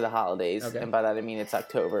get into the holidays, Okay. and by that I mean it's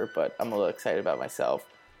October. But I'm a little excited about myself.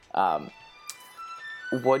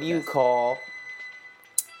 What do you call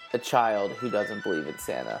a child who doesn't believe in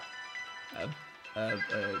Santa? I don't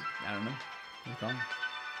know. What do you call him?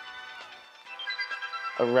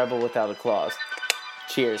 A rebel without a clause.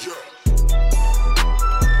 Cheers.